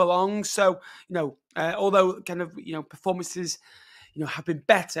 belongs. So, although kind of, performances, have been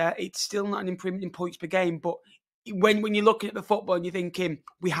better, it's still not an improvement in points per game. But when you're looking at the football and you're thinking,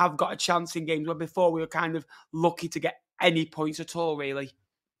 we have got a chance in games where before we were kind of lucky to get any points at all, really.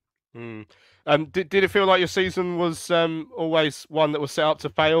 Did it feel like your season was always one that was set up to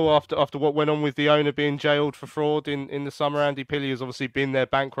fail after what went on with the owner being jailed for fraud in the summer? Andy Pilley has obviously been their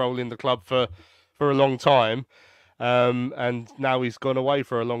bankroll in the club for a long time, and now he's gone away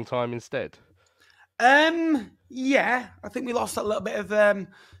for a long time instead. Yeah, I think we lost that little bit of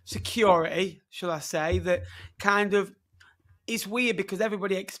security, shall I say, that kind of, it's weird because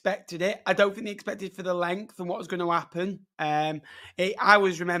everybody expected it. I don't think they expected for the length and what was going to happen. I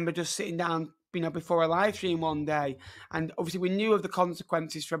always remember just sitting down, before a live stream one day, and obviously we knew of the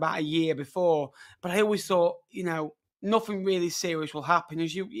consequences for about a year before, but I always thought, nothing really serious will happen,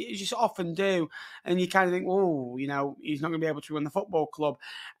 as you often do, and you kind of think, oh, he's not going to be able to run the football club,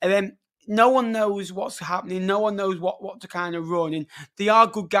 and then no one knows what's happening. No one knows what to kind of run. And they are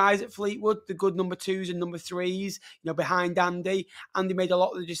good guys at Fleetwood, the good number 2s and number 3s, behind Andy. Andy made a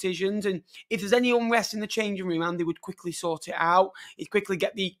lot of the decisions. And if there's any unrest in the changing room, Andy would quickly sort it out. He'd quickly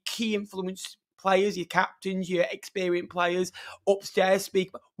get the key influence players, your captains, your experienced players upstairs,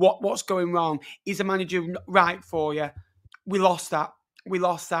 speak what's going wrong. Is the manager right for you? We lost that.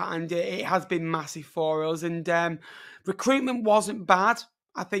 And it has been massive for us. And recruitment wasn't bad.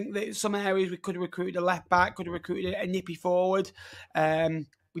 I think that some areas we could have recruited a left back, could have recruited a nippy forward.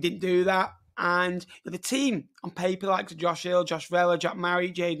 We didn't do that. And the team on paper, like Josh Hill, Josh Vella, Jack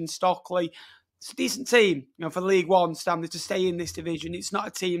Murray, Jayden Stockley, it's a decent team, for League One standards to stay in this division. It's not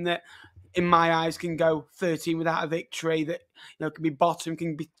a team that, in my eyes, can go 13 without a victory, that can be bottom,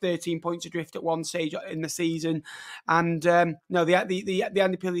 can be 13 points adrift at one stage in the season. And the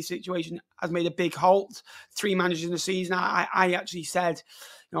Andy Pilley situation has made a big halt. 3 managers in the season. I actually said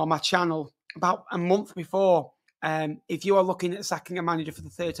on my channel about a month before, if you are looking at sacking a manager for the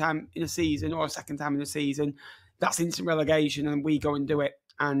 3rd time in a season or a 2nd time in a season, that's instant relegation, and we go and do it.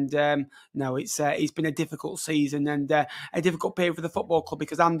 And it's been a difficult season and a difficult period for the football club,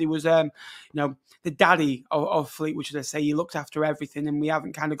 because Andy was, the daddy of Fleetwood, should I say. He looked after everything, and we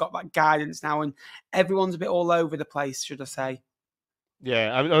haven't kind of got that guidance now, and everyone's a bit all over the place, should I say.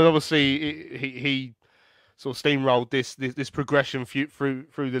 Yeah, I mean, obviously he sort of steamrolled this progression through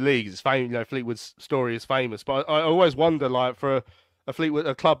the leagues. It's famous, Fleetwood's story is famous, but I always wonder, like, for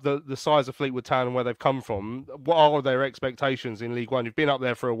a club the size of Fleetwood Town and where they've come from, what are their expectations in League One? You've been up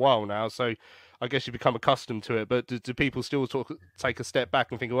there for a while now, so I guess you become accustomed to it. But do people still take a step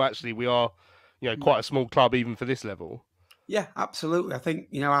back and think, well, actually, we are, quite a small club even for this level? Yeah, absolutely. I think,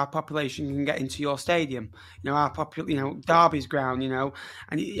 our population can get into your stadium, Derby's ground, and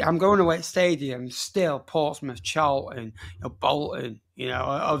I'm going away at stadiums, still Portsmouth, Charlton, Bolton,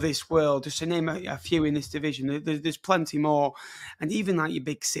 of this world, just to name a few in this division. There's plenty more. And even like your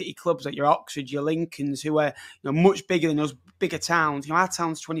big city clubs, like your Oxford, your Lincolns, who are much bigger than us, bigger towns. Our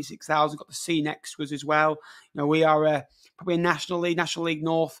town's 26,000, got the sea next to us as well. We are probably a National League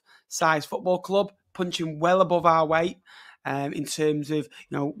North size football club, punching well above our weight. In terms of,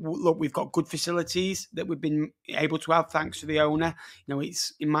 look, we've got good facilities that we've been able to have thanks to the owner.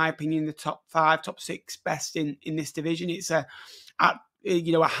 It's, in my opinion, the top 5, top 6 best in this division. It's a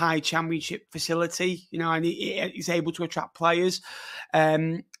high championship facility, and it's able to attract players.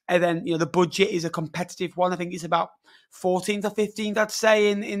 And then, the budget is a competitive one. I think it's about 14th or 15th, I'd say,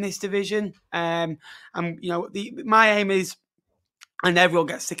 in this division. And, my aim is, and everyone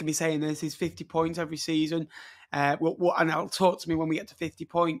gets sick of me saying this, is 50 points every season. And it'll talk to me when we get to 50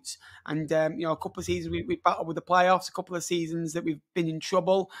 points. And, a couple of seasons we've battled with the playoffs, a couple of seasons that we've been in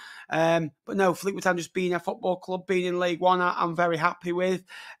trouble. But no, Fleetwood Town just being a football club, being in League One, I'm very happy with.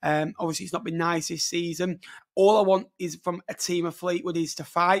 Obviously, it's not been nice this season. All I want is from a team of Fleetwood is to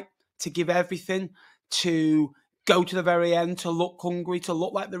fight, to give everything, to go to the very end, to look hungry, to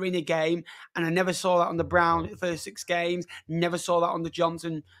look like they're in a game. And I never saw that on the Brown at the first 6 games. Never saw that on the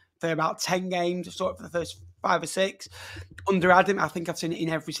Johnson for about 10 games. I saw it for the first 5 or 6. Under Adam, I think I've seen it in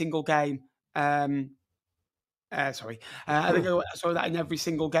every single game. I think I saw that in every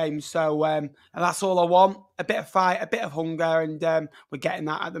single game. So and that's all I want. A bit of fight, a bit of hunger, and we're getting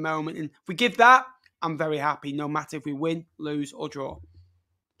that at the moment. And if we give that, I'm very happy, no matter if we win, lose, or draw.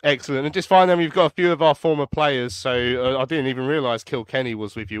 Excellent. And just finally, we've got a few of our former players. So I didn't even realise Kilkenny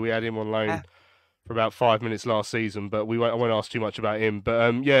was with you. We had him on loan for about 5 minutes last season, but I won't ask too much about him.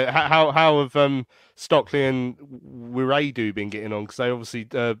 But how have Stockley and Wiredu been getting on? Because they obviously,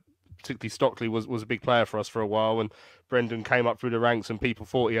 particularly Stockley, was a big player for us for a while, and Brendan came up through the ranks, and people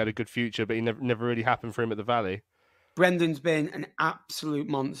thought he had a good future, but he never really happened for him at the Valley. Brendan's been an absolute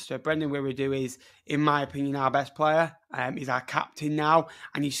monster. Brendan Wiredu is, in my opinion, our best player. He's our captain now,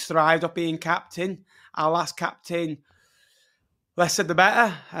 and he's thrived off being captain. Our last captain, less said the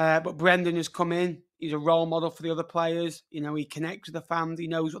better, but Brendan has come in. He's a role model for the other players. You know, he connects with the fans. He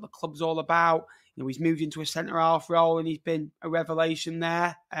knows what the club's all about. You know, he's moved into a centre-half role, and he's been a revelation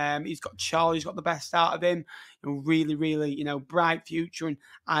there. He's got Charlie's got the best out of him. You know, really, really, you know, bright future. And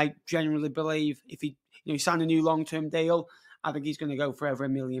I genuinely believe if he signed a new long-term deal, I think he's going to go for over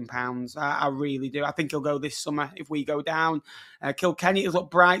 £1 million. I really do. I think he'll go this summer if we go down. Kilkenny has looked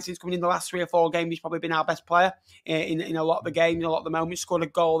bright since coming in the last 3 or 4 games. He's probably been our best player in a lot of the games, in a lot of the moments. Scored a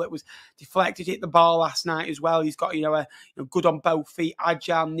goal that was deflected, hit the bar last night as well. He's got good on both feet,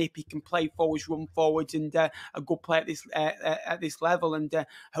 agile, nip. He can play forwards, run forwards, and a good player at this level. And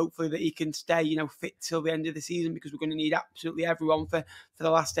hopefully that he can stay fit till the end of the season, because we're going to need absolutely everyone for the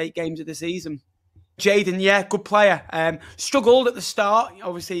last 8 games of the season. Jaden, good player. Struggled at the start.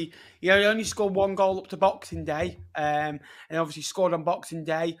 Obviously, he only scored 1 goal up to Boxing Day, and obviously scored on Boxing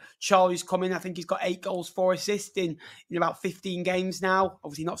Day. Charlie's come in. I think he's got 8 goals, 4 assists in about 15 games now.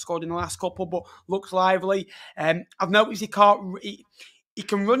 Obviously not scored in the last couple, but looks lively. I've noticed he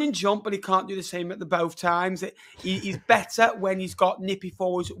can run and jump, but he can't do the same at the both times. He's better when he's got nippy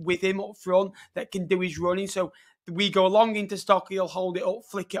forwards with him up front that can do his running. So we go along into Stockley, he'll hold it up,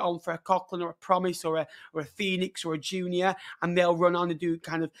 flick it on for a Coughlin or a Promise or a Phoenix or a Junior, and they'll run on and do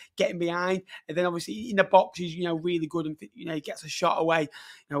kind of getting behind. And then obviously in the box, he's really good, and he gets a shot away.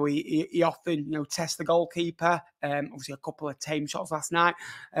 He often tests the goalkeeper. Obviously a couple of tame shots last night,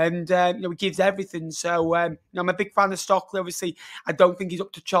 and he gives everything. So I'm a big fan of Stockley. Obviously, I don't think he's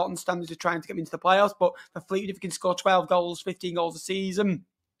up to Charlton standards of trying to get him into the playoffs, but for Fleetwood, if he can score 12 goals, 15 goals a season,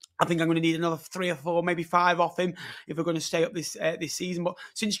 I think I'm going to need another 3 or 4, maybe 5 off him if we're going to stay up this season. But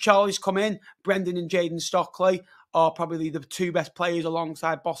since Charlie's come in, Brendan and Jaden Stockley are probably the 2 best players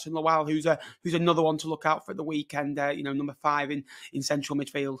alongside Boss and Lowell, who's another one to look out for at the weekend. Number 5 in central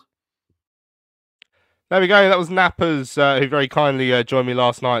midfield. There we go. That was Knappers, who very kindly joined me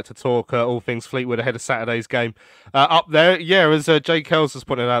last night to talk all things Fleetwood ahead of Saturday's game. Up there, as Jay Kells has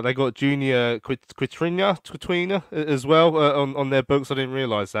pointed out, they got Junior Quitwina as well on their books. I didn't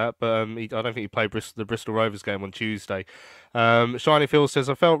realise that, but I don't think he played the Bristol Rovers game on Tuesday. Shiny Phil says,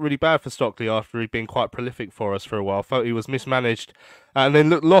 I felt really bad for Stockley after he'd been quite prolific for us for a while. I felt he was mismanaged and then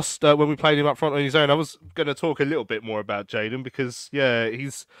lost when we played him up front on his own. I was going to talk a little bit more about Jaden because,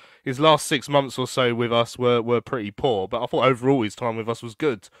 his last 6 months or so with us were pretty poor, but I thought overall his time with us was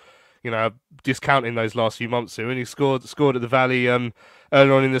good. Discounting those last few months here, and he scored at the Valley earlier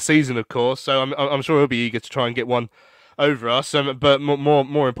on in the season, of course. So I'm sure he'll be eager to try and get one over us. But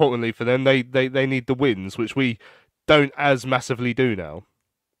more importantly for them, they need the wins, which we don't as massively do now.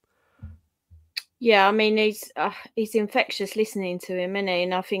 Yeah, I mean he's infectious listening to him, isn't he?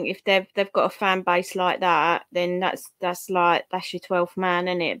 And I think if they've got a fan base like that, then that's your 12th man,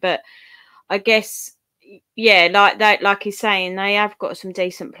 isn't it? But I guess like that, like he's saying, they have got some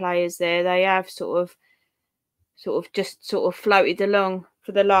decent players there. They have sort of floated along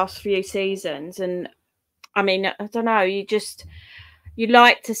for the last few seasons, and I mean I don't know. You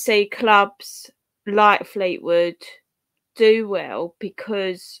like to see clubs like Fleetwood do well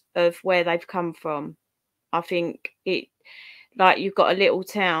because of where they've come from. I think you've got a little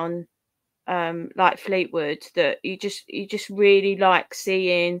town like Fleetwood that you just really like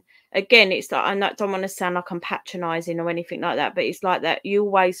seeing. Again, it's like, I don't want to sound like I'm patronising or anything like that, but it's like that you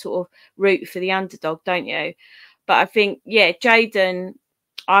always sort of root for the underdog, don't you? But I think Jaden,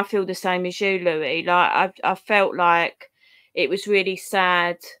 I feel the same as you, Louis. Like I felt like it was really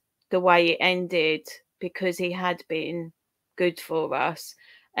sad the way it ended because he had been good for us,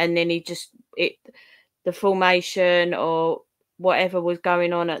 and then the formation or whatever was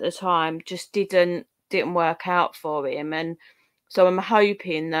going on at the time just didn't work out for him. And so I'm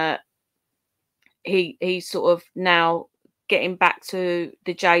hoping that he's sort of now getting back to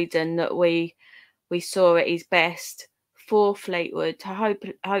the Jaden that we saw at his best for Fleetwood, to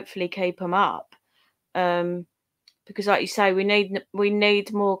hopefully keep him up, because like you say, we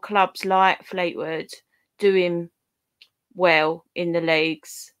need more clubs like Fleetwood doing well in the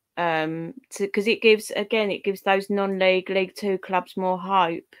leagues, because it gives those non-league League Two clubs more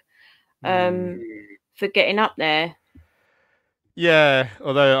hope for getting up there. Yeah,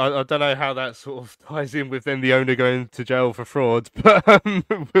 although I don't know how that sort of ties in with then the owner going to jail for fraud, but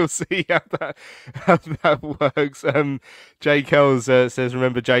we'll see how that works. Jay Kells says,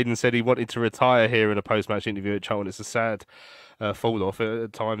 remember Jayden said he wanted to retire here in a post-match interview at Charlton. It's a sad fall off.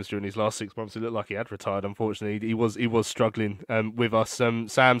 At times during his last 6 months, it looked like he had retired. Unfortunately, he was struggling with us. Sam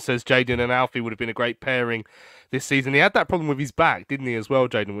says Jayden and Alfie would have been a great pairing this season. He had that problem with his back, didn't he, as well,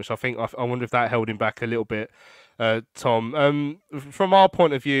 Jayden? Which I wonder if that held him back a little bit. Tom, from our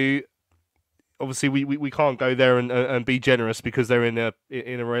point of view, obviously we can't go there and be generous because they're in a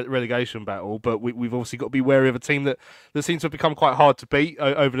relegation battle. But we've obviously got to be wary of a team that seems to have become quite hard to beat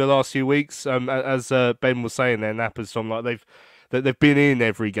over the last few weeks. As Ben was saying there, Knappers, Tom, like they've been in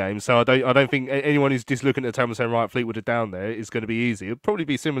every game. So I don't think anyone who's just looking at the table saying right, Fleetwood are down there is going to be easy. It'll probably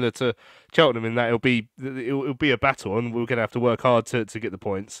be similar to Cheltenham in that it'll be a battle and we're going to have to work hard to get the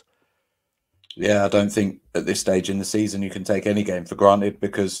points. Yeah, I don't think at this stage in the season you can take any game for granted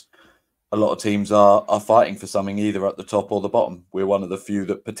because a lot of teams are fighting for something either at the top or the bottom. We're one of the few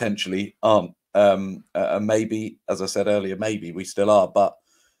that potentially aren't. Maybe, as I said earlier, maybe we still are. But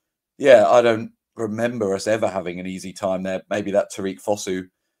yeah, I don't remember us ever having an easy time there. Maybe that Tariq Fosu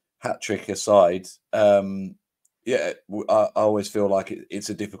hat-trick aside. I always feel like it's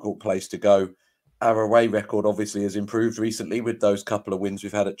a difficult place to go. Our away record obviously has improved recently with those couple of wins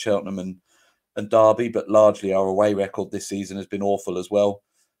we've had at Cheltenham and Derby, but largely our away record this season has been awful as well.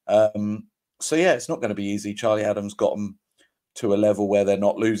 So yeah, it's not going to be easy. Charlie Adams got them to a level where they're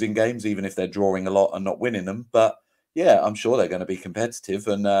not losing games, even if they're drawing a lot and not winning them. But yeah, I'm sure they're going to be competitive.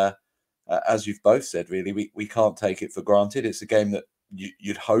 And as you've both said, really, we can't take it for granted. It's a game that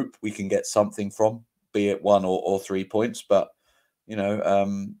you'd hope we can get something from, be it 1 or 3 points. But,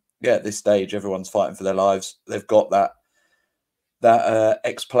 at this stage, everyone's fighting for their lives. They've got that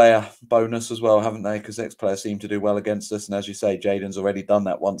ex-player bonus as well, haven't they? Because ex-players seem to do well against us. And as you say, Jayden's already done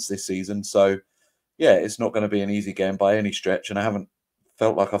that once this season. So, yeah, it's not going to be an easy game by any stretch. And I haven't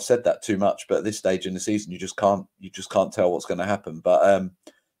felt like I've said that too much. But at this stage in the season, you just can't tell what's going to happen. But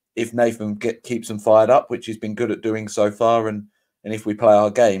if Nathan keeps them fired up, which he's been good at doing so far, and if we play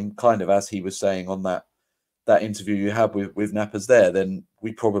our game, kind of as he was saying on that interview you had with Knappers there, then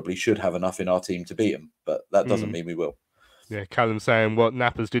we probably should have enough in our team to beat him. But that doesn't mean we will. Yeah, Callum saying what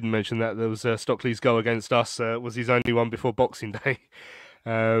Knappers didn't mention that there was Stockley's goal against us was his only one before Boxing Day.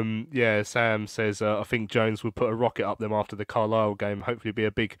 Sam says I think Jones would put a rocket up them after the Carlisle game. Hopefully it'll be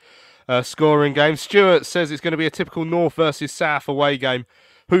a big scoring game. Stuart says it's going to be a typical North versus South away game.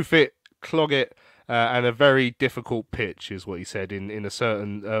 Hoof it, clog it, and a very difficult pitch is what he said in a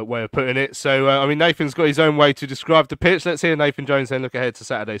certain way of putting it. So, Nathan's got his own way to describe the pitch. Let's hear Nathan Jones then look ahead to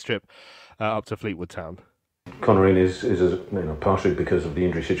Saturday's trip up to Fleetwood Town. Connorine is partially because of the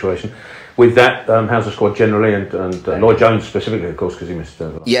injury situation. With that, how's the squad generally, and Lloyd Jones specifically, of course, because he missed.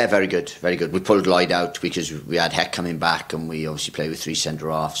 Yeah, very good, very good. We pulled Lloyd out because we had Heck coming back, and we obviously play with 3 centre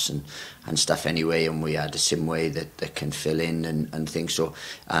halves and stuff anyway, and we had a Simway that can fill in and things. So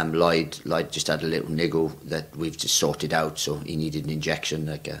Lloyd just had a little niggle that we've just sorted out. So he needed an injection,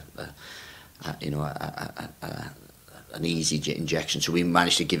 like an easy injection, so we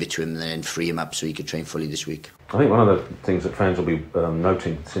managed to give it to him and then free him up so he could train fully this week. I think one of the things that fans will be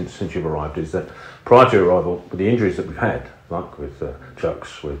noting since you've arrived is that prior to your arrival, with the injuries that we've had, like with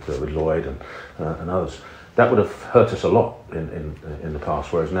Chucks, with Lloyd and others, that would have hurt us a lot in the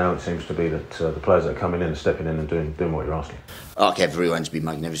past, whereas now it seems to be that the players that are coming in are stepping in and doing what you're asking. Okay, everyone's been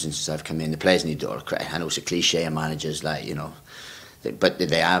magnificent since I've come in. The players need all the credit. I know it's a cliche of managers, but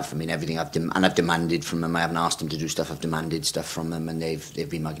they have. Everything I've demanded from them. I haven't asked them to do stuff. I've demanded stuff from them, and they've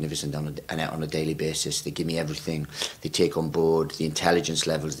been magnificent on a daily basis. They give me everything. They take on board the intelligence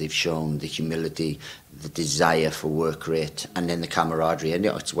levels they've shown, the humility, the desire for work rate, and then the camaraderie. And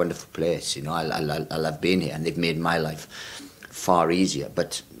it's a wonderful place. I love being here, and they've made my life far easier.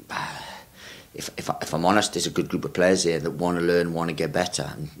 But if I'm honest, there's a good group of players here that want to learn, want to get better.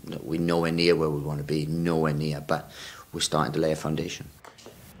 And we're nowhere near where we want to be, nowhere near. But we're starting to lay a foundation.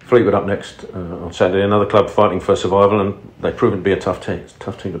 Fleetwood up next on Saturday, another club fighting for survival, and they've proven to be a tough team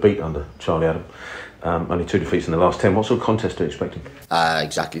to beat under Charlie Adam. Only 2 defeats in the last 10. What sort of contest are you expecting?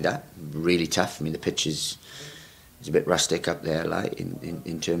 Exactly that. Really tough. The pitch is a bit rustic up there,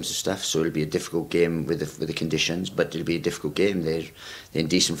 in terms of stuff. So it'll be a difficult game with the conditions, but it'll be a difficult game. They're in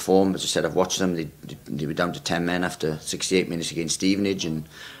decent form. As I said, I've watched them. They were down to 10 men after 68 minutes against Stevenage, and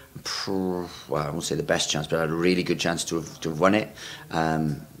I won't say the best chance, but I had a really good chance to have won it.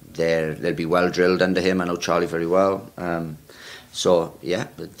 they'll be well drilled under him. I know Charlie very well. So yeah,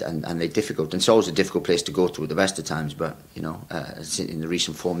 and they're difficult, and it's always a difficult place to go to at the best of times. But you know, in the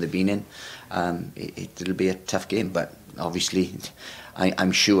recent form they've been in, it'll be a tough game. But obviously,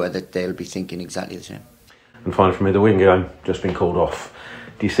 I'm sure that they'll be thinking exactly the same. And finally, for me, the wing game just been called off.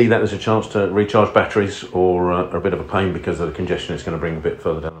 Do you see that as a chance to recharge batteries, or a bit of a pain because of the congestion it's going to bring a bit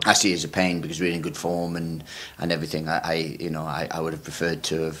further down? I see it as a pain because we're in good form and everything. I would have preferred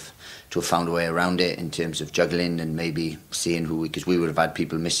to have found a way around it in terms of juggling and maybe seeing who, because we would have had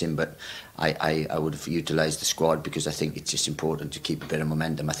people missing, but I would have utilised the squad because I think it's just important to keep a bit of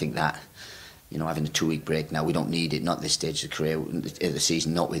momentum. I think that, you know, having a 2-week break now, we don't need it, not this stage of the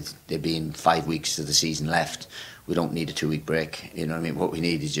season, not with there being 5 weeks of the season left. We don't need a 2-week break, you know what I mean? What we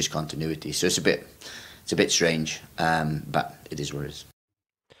need is just continuity. So it's a bit strange, but it is what it is.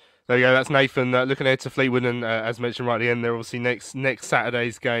 There you go, that's Nathan looking ahead to Fleetwood, and as mentioned right at the end there, obviously next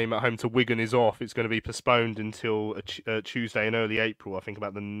Saturday's game at home to Wigan is off. It's going to be postponed until Tuesday in early April, I think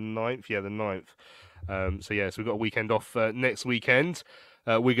about the 9th. Yeah, the 9th. So we've got a weekend off next weekend.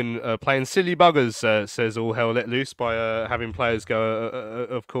 Wigan playing silly buggers, says All Hell Let Loose, by having players go,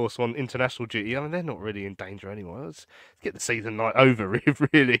 of course, on international duty. I mean, they're not really in danger anyway. Let's get the season night over,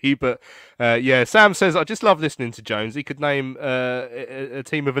 really. But Sam says, I just love listening to Jones. He could name a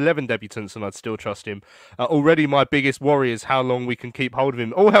team of 11 debutants and I'd still trust him. Already my biggest worry is how long we can keep hold of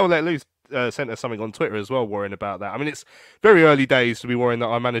him. All Hell Let Loose sent us something on Twitter as well, worrying about that. I mean, it's very early days to be worrying that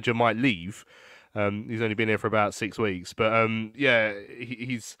our manager might leave. He's only been here for about 6 weeks, but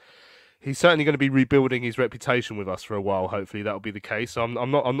he's certainly going to be rebuilding his reputation with us for a while. Hopefully that'll be the case. I'm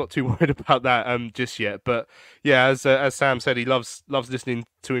not too worried about that just yet. But yeah, as Sam said, he loves listening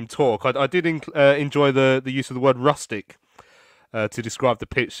to him talk. I did enjoy the use of the word rustic to describe the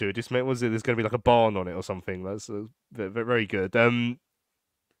pitch. So it just meant there's going to be like a barn on it or something. That's very good. Team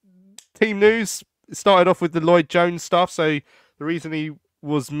news started off with the Lloyd Jones stuff. So the reason he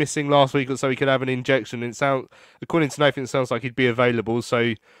was missing last week so he could have an injection. According to Nathan, it sounds like he'd be available.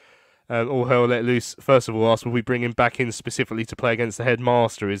 So All Hell Let Loose, first of all, asked, will we bring him back in specifically to play against the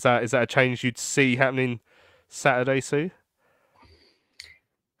headmaster? Is that a change you'd see happening Saturday, Sue?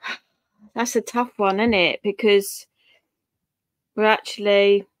 That's a tough one, isn't it? Because we're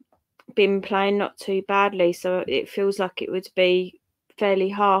actually been playing not too badly, so it feels like it would be fairly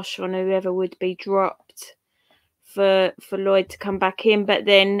harsh on whoever would be dropped for Lloyd to come back in. But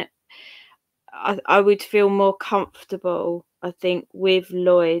then I would feel more comfortable, I think, with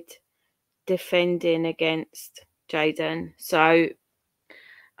Lloyd defending against Jayden. So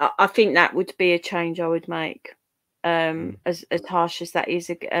I think that would be a change I would make. As harsh as that is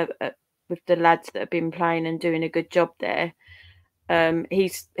with the lads that have been playing and doing a good job there.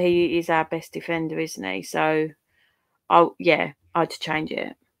 He is our best defender, isn't he? So I'd change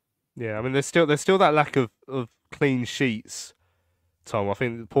it. Yeah, I mean, there's still that lack of clean sheets, Tom. I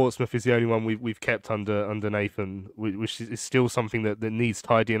think Portsmouth is the only one we've kept under Nathan, which is still something that needs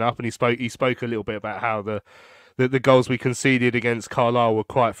tidying up. And he spoke a little bit about how the goals we conceded against Carlisle were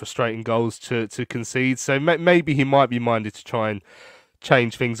quite frustrating goals to concede. So maybe he might be minded to try and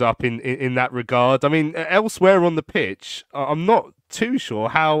change things up in that regard. I mean, elsewhere on the pitch, I'm not too sure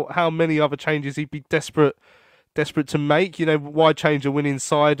how many other changes he'd be desperate to make. You know, why change a winning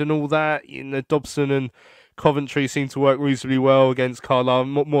side and all that? You know, Dobson and Coventry seemed to work reasonably well against Carlisle,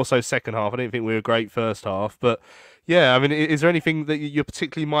 more so second half. I didn't think we were great first half, but yeah, I mean, is there anything that you're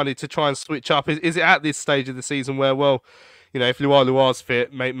particularly minded to try and switch up? Is it at this stage of the season where, well, you know, if LuaLua's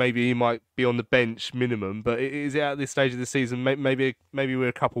fit, maybe he might be on the bench minimum, but is it at this stage of the season, maybe we're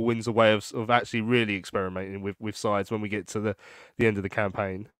a couple wins away of actually really experimenting with sides when we get to the end of the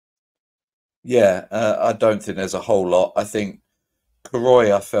campaign? Yeah, I don't think there's a whole lot. I think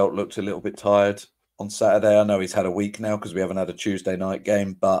Karoy, I felt, looked a little bit tired on Saturday. I know he's had a week now because we haven't had a Tuesday night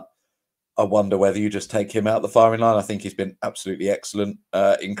game, but I wonder whether you just take him out the firing line. I think he's been absolutely excellent,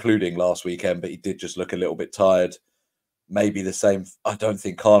 including last weekend, but he did just look a little bit tired. Maybe the same. I don't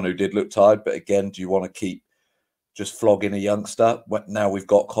think Kanu did look tired, but again, do you want to keep just flogging a youngster? Now we've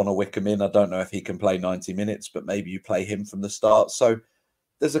got Connor Wickham in. I don't know if he can play 90 minutes, but maybe you play him from the start. So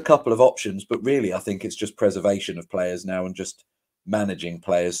there's a couple of options, but really I think it's just preservation of players now and just managing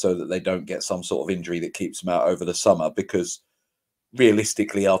players so that they don't get some sort of injury that keeps them out over the summer, because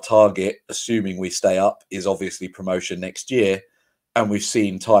realistically our target, assuming we stay up, is obviously promotion next year, and we've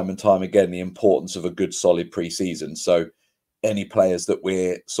seen time and time again the importance of a good solid pre-season. So any players that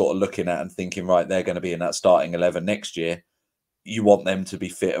we're sort of looking at and thinking, right, they're going to be in that starting 11 next year, you want them to be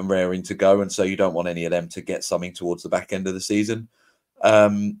fit and raring to go, and so you don't want any of them to get something towards the back end of the season.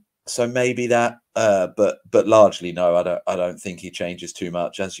 So maybe that But largely, no, I don't think he changes too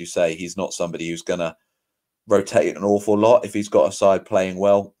much. As you say, he's not somebody who's going to rotate an awful lot if he's got a side playing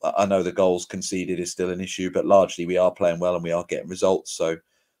well. I know the goals conceded is still an issue, but largely we are playing well and we are getting results. So,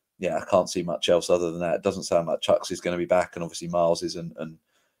 yeah, I can't see much else other than that. It doesn't sound like Chucks is going to be back, and obviously Miles is, and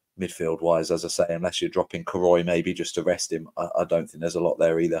midfield-wise, as I say, unless you're dropping Karoy maybe just to rest him, I don't think there's a lot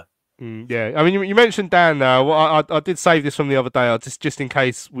there either. Yeah, I mean, you mentioned Dan now. Well, I did save this from the other day, just in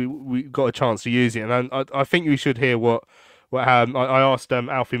case we got a chance to use it, and I think you should hear what I asked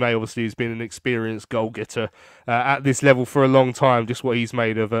Alfie May, obviously, who's been an experienced goal getter at this level for a long time, just what he's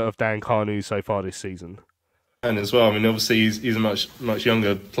made of Dan Carnew so far this season. And as well, I mean, obviously he's a much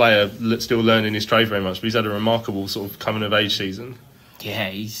younger player, still learning his trade very much, but he's had a remarkable sort of coming of age season. Yeah,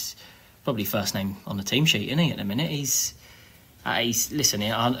 he's probably first name on the team sheet, isn't he? At the minute, he's listen.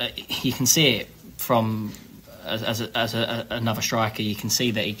 You can see it from as another striker. You can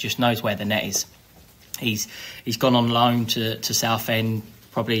see that he just knows where the net is. He's gone on loan to Southend,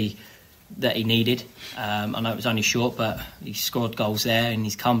 probably that he needed. I know it was only short, but he scored goals there, and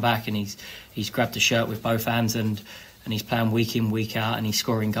he's come back and he's grabbed the shirt with both hands and he's playing week in, week out, and he's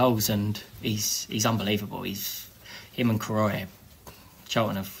scoring goals, and he's unbelievable. Him and Karoy.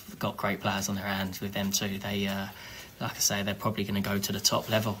 Charlton have got great players on their hands with them too. They, like I say, they're probably going to go to the top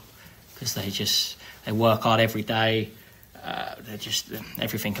level because they work hard every day. They're just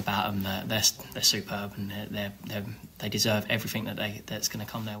everything about them. They're superb, and they deserve everything that's going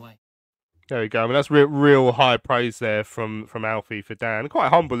to come their way. There we go. I mean, that's real high praise there from Alfie for Dan.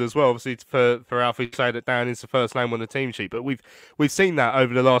 Quite humble as well, obviously, for Alfie to say that Dan is the first name on the team sheet. But we've seen that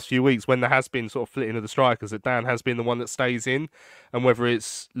over the last few weeks when there has been sort of flitting of the strikers, that Dan has been the one that stays in, and whether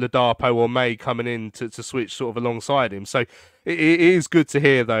it's Ladapo or May coming in to switch sort of alongside him. So it is good to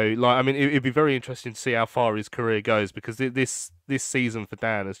hear, though. Like, I mean, it'd be very interesting to see how far his career goes, because this season for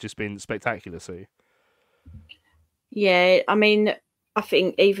Dan has just been spectacular. See. Yeah, I mean, I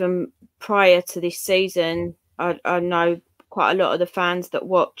think even prior to this season, I know quite a lot of the fans that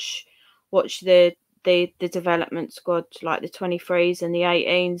watch the development squad, like the 23s and the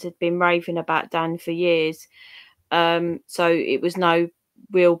 18s, had been raving about Dan for years. So it was no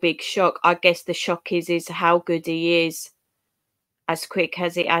real big shock. I guess the shock is how good he is as quick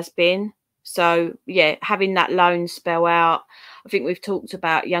as it has been. So, yeah, having that loan spell out, I think we've talked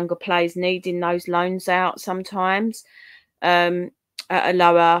about younger players needing those loans out sometimes. At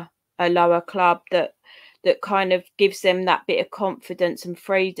a lower club that kind of gives them that bit of confidence and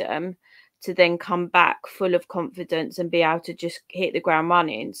freedom to then come back full of confidence and be able to just hit the ground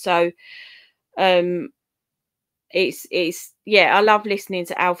running. So it's yeah, I love listening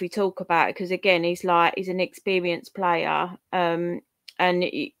to Alfie talk about it, because again, he's an experienced player, and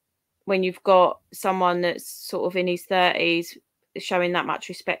when you've got someone that's sort of in his 30s showing that much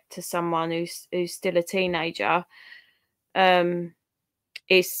respect to someone who's still a teenager,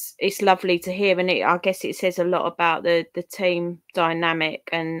 it's lovely to hear, and I guess it says a lot about the team dynamic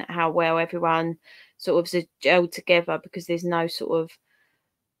and how well everyone sort of gelled together, because there's no sort of,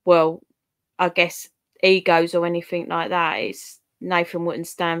 well, I guess egos or anything like that. Nathan wouldn't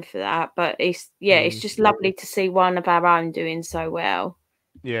stand for that, but it's just lovely to see one of our own doing so well.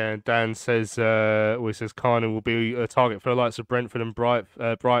 Yeah, Dan says, says Carnew will be a target for the likes of Brentford and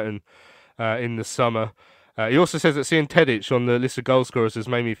Brighton in the summer. He also says that seeing Tedic on the list of goal scorers has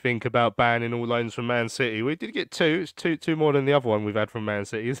made me think about banning all loans from Man City. We did get two. It's two more than the other one we've had from Man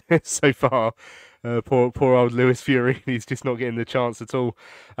City so far. Poor old Lewis Fury. He's just not getting the chance at all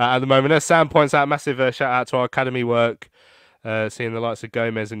at the moment. As Sam points out, massive shout out to our academy work. Seeing the likes of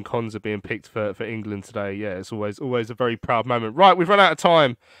Gomez and Konza being picked for England today. Yeah, it's always a very proud moment. Right, we've run out of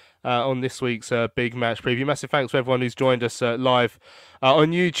time on this week's big match preview. Massive thanks to everyone who's joined us live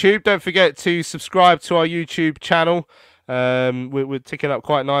on YouTube. Don't forget to subscribe to our YouTube channel. We're ticking up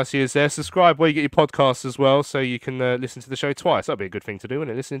quite nicely as there. Subscribe where you get your podcasts as well, so you can listen to the show twice. That'd be a good thing to do,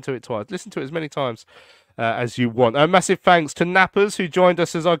 wouldn't it? Listen to it twice. Listen to it as many times as you want. Massive thanks to Knappers, who joined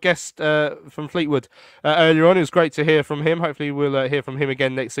us as our guest from Fleetwood earlier on. It was great to hear from him. Hopefully we'll hear from him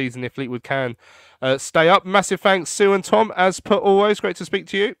again next season if Fleetwood can stay up. Massive thanks, Sue and Tom, as per always. Great to speak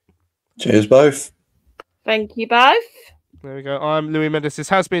to you. Cheers, both. Thank you both. There we go. I'm Louis Mendes. This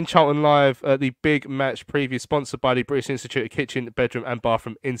has been Charlton Live, the big match preview, sponsored by the British Institute of Kitchen, Bedroom and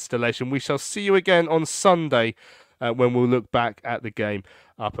Bathroom Installation. We shall see you again on Sunday when we'll look back at the game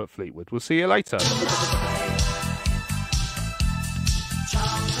up at Fleetwood. We'll see you later.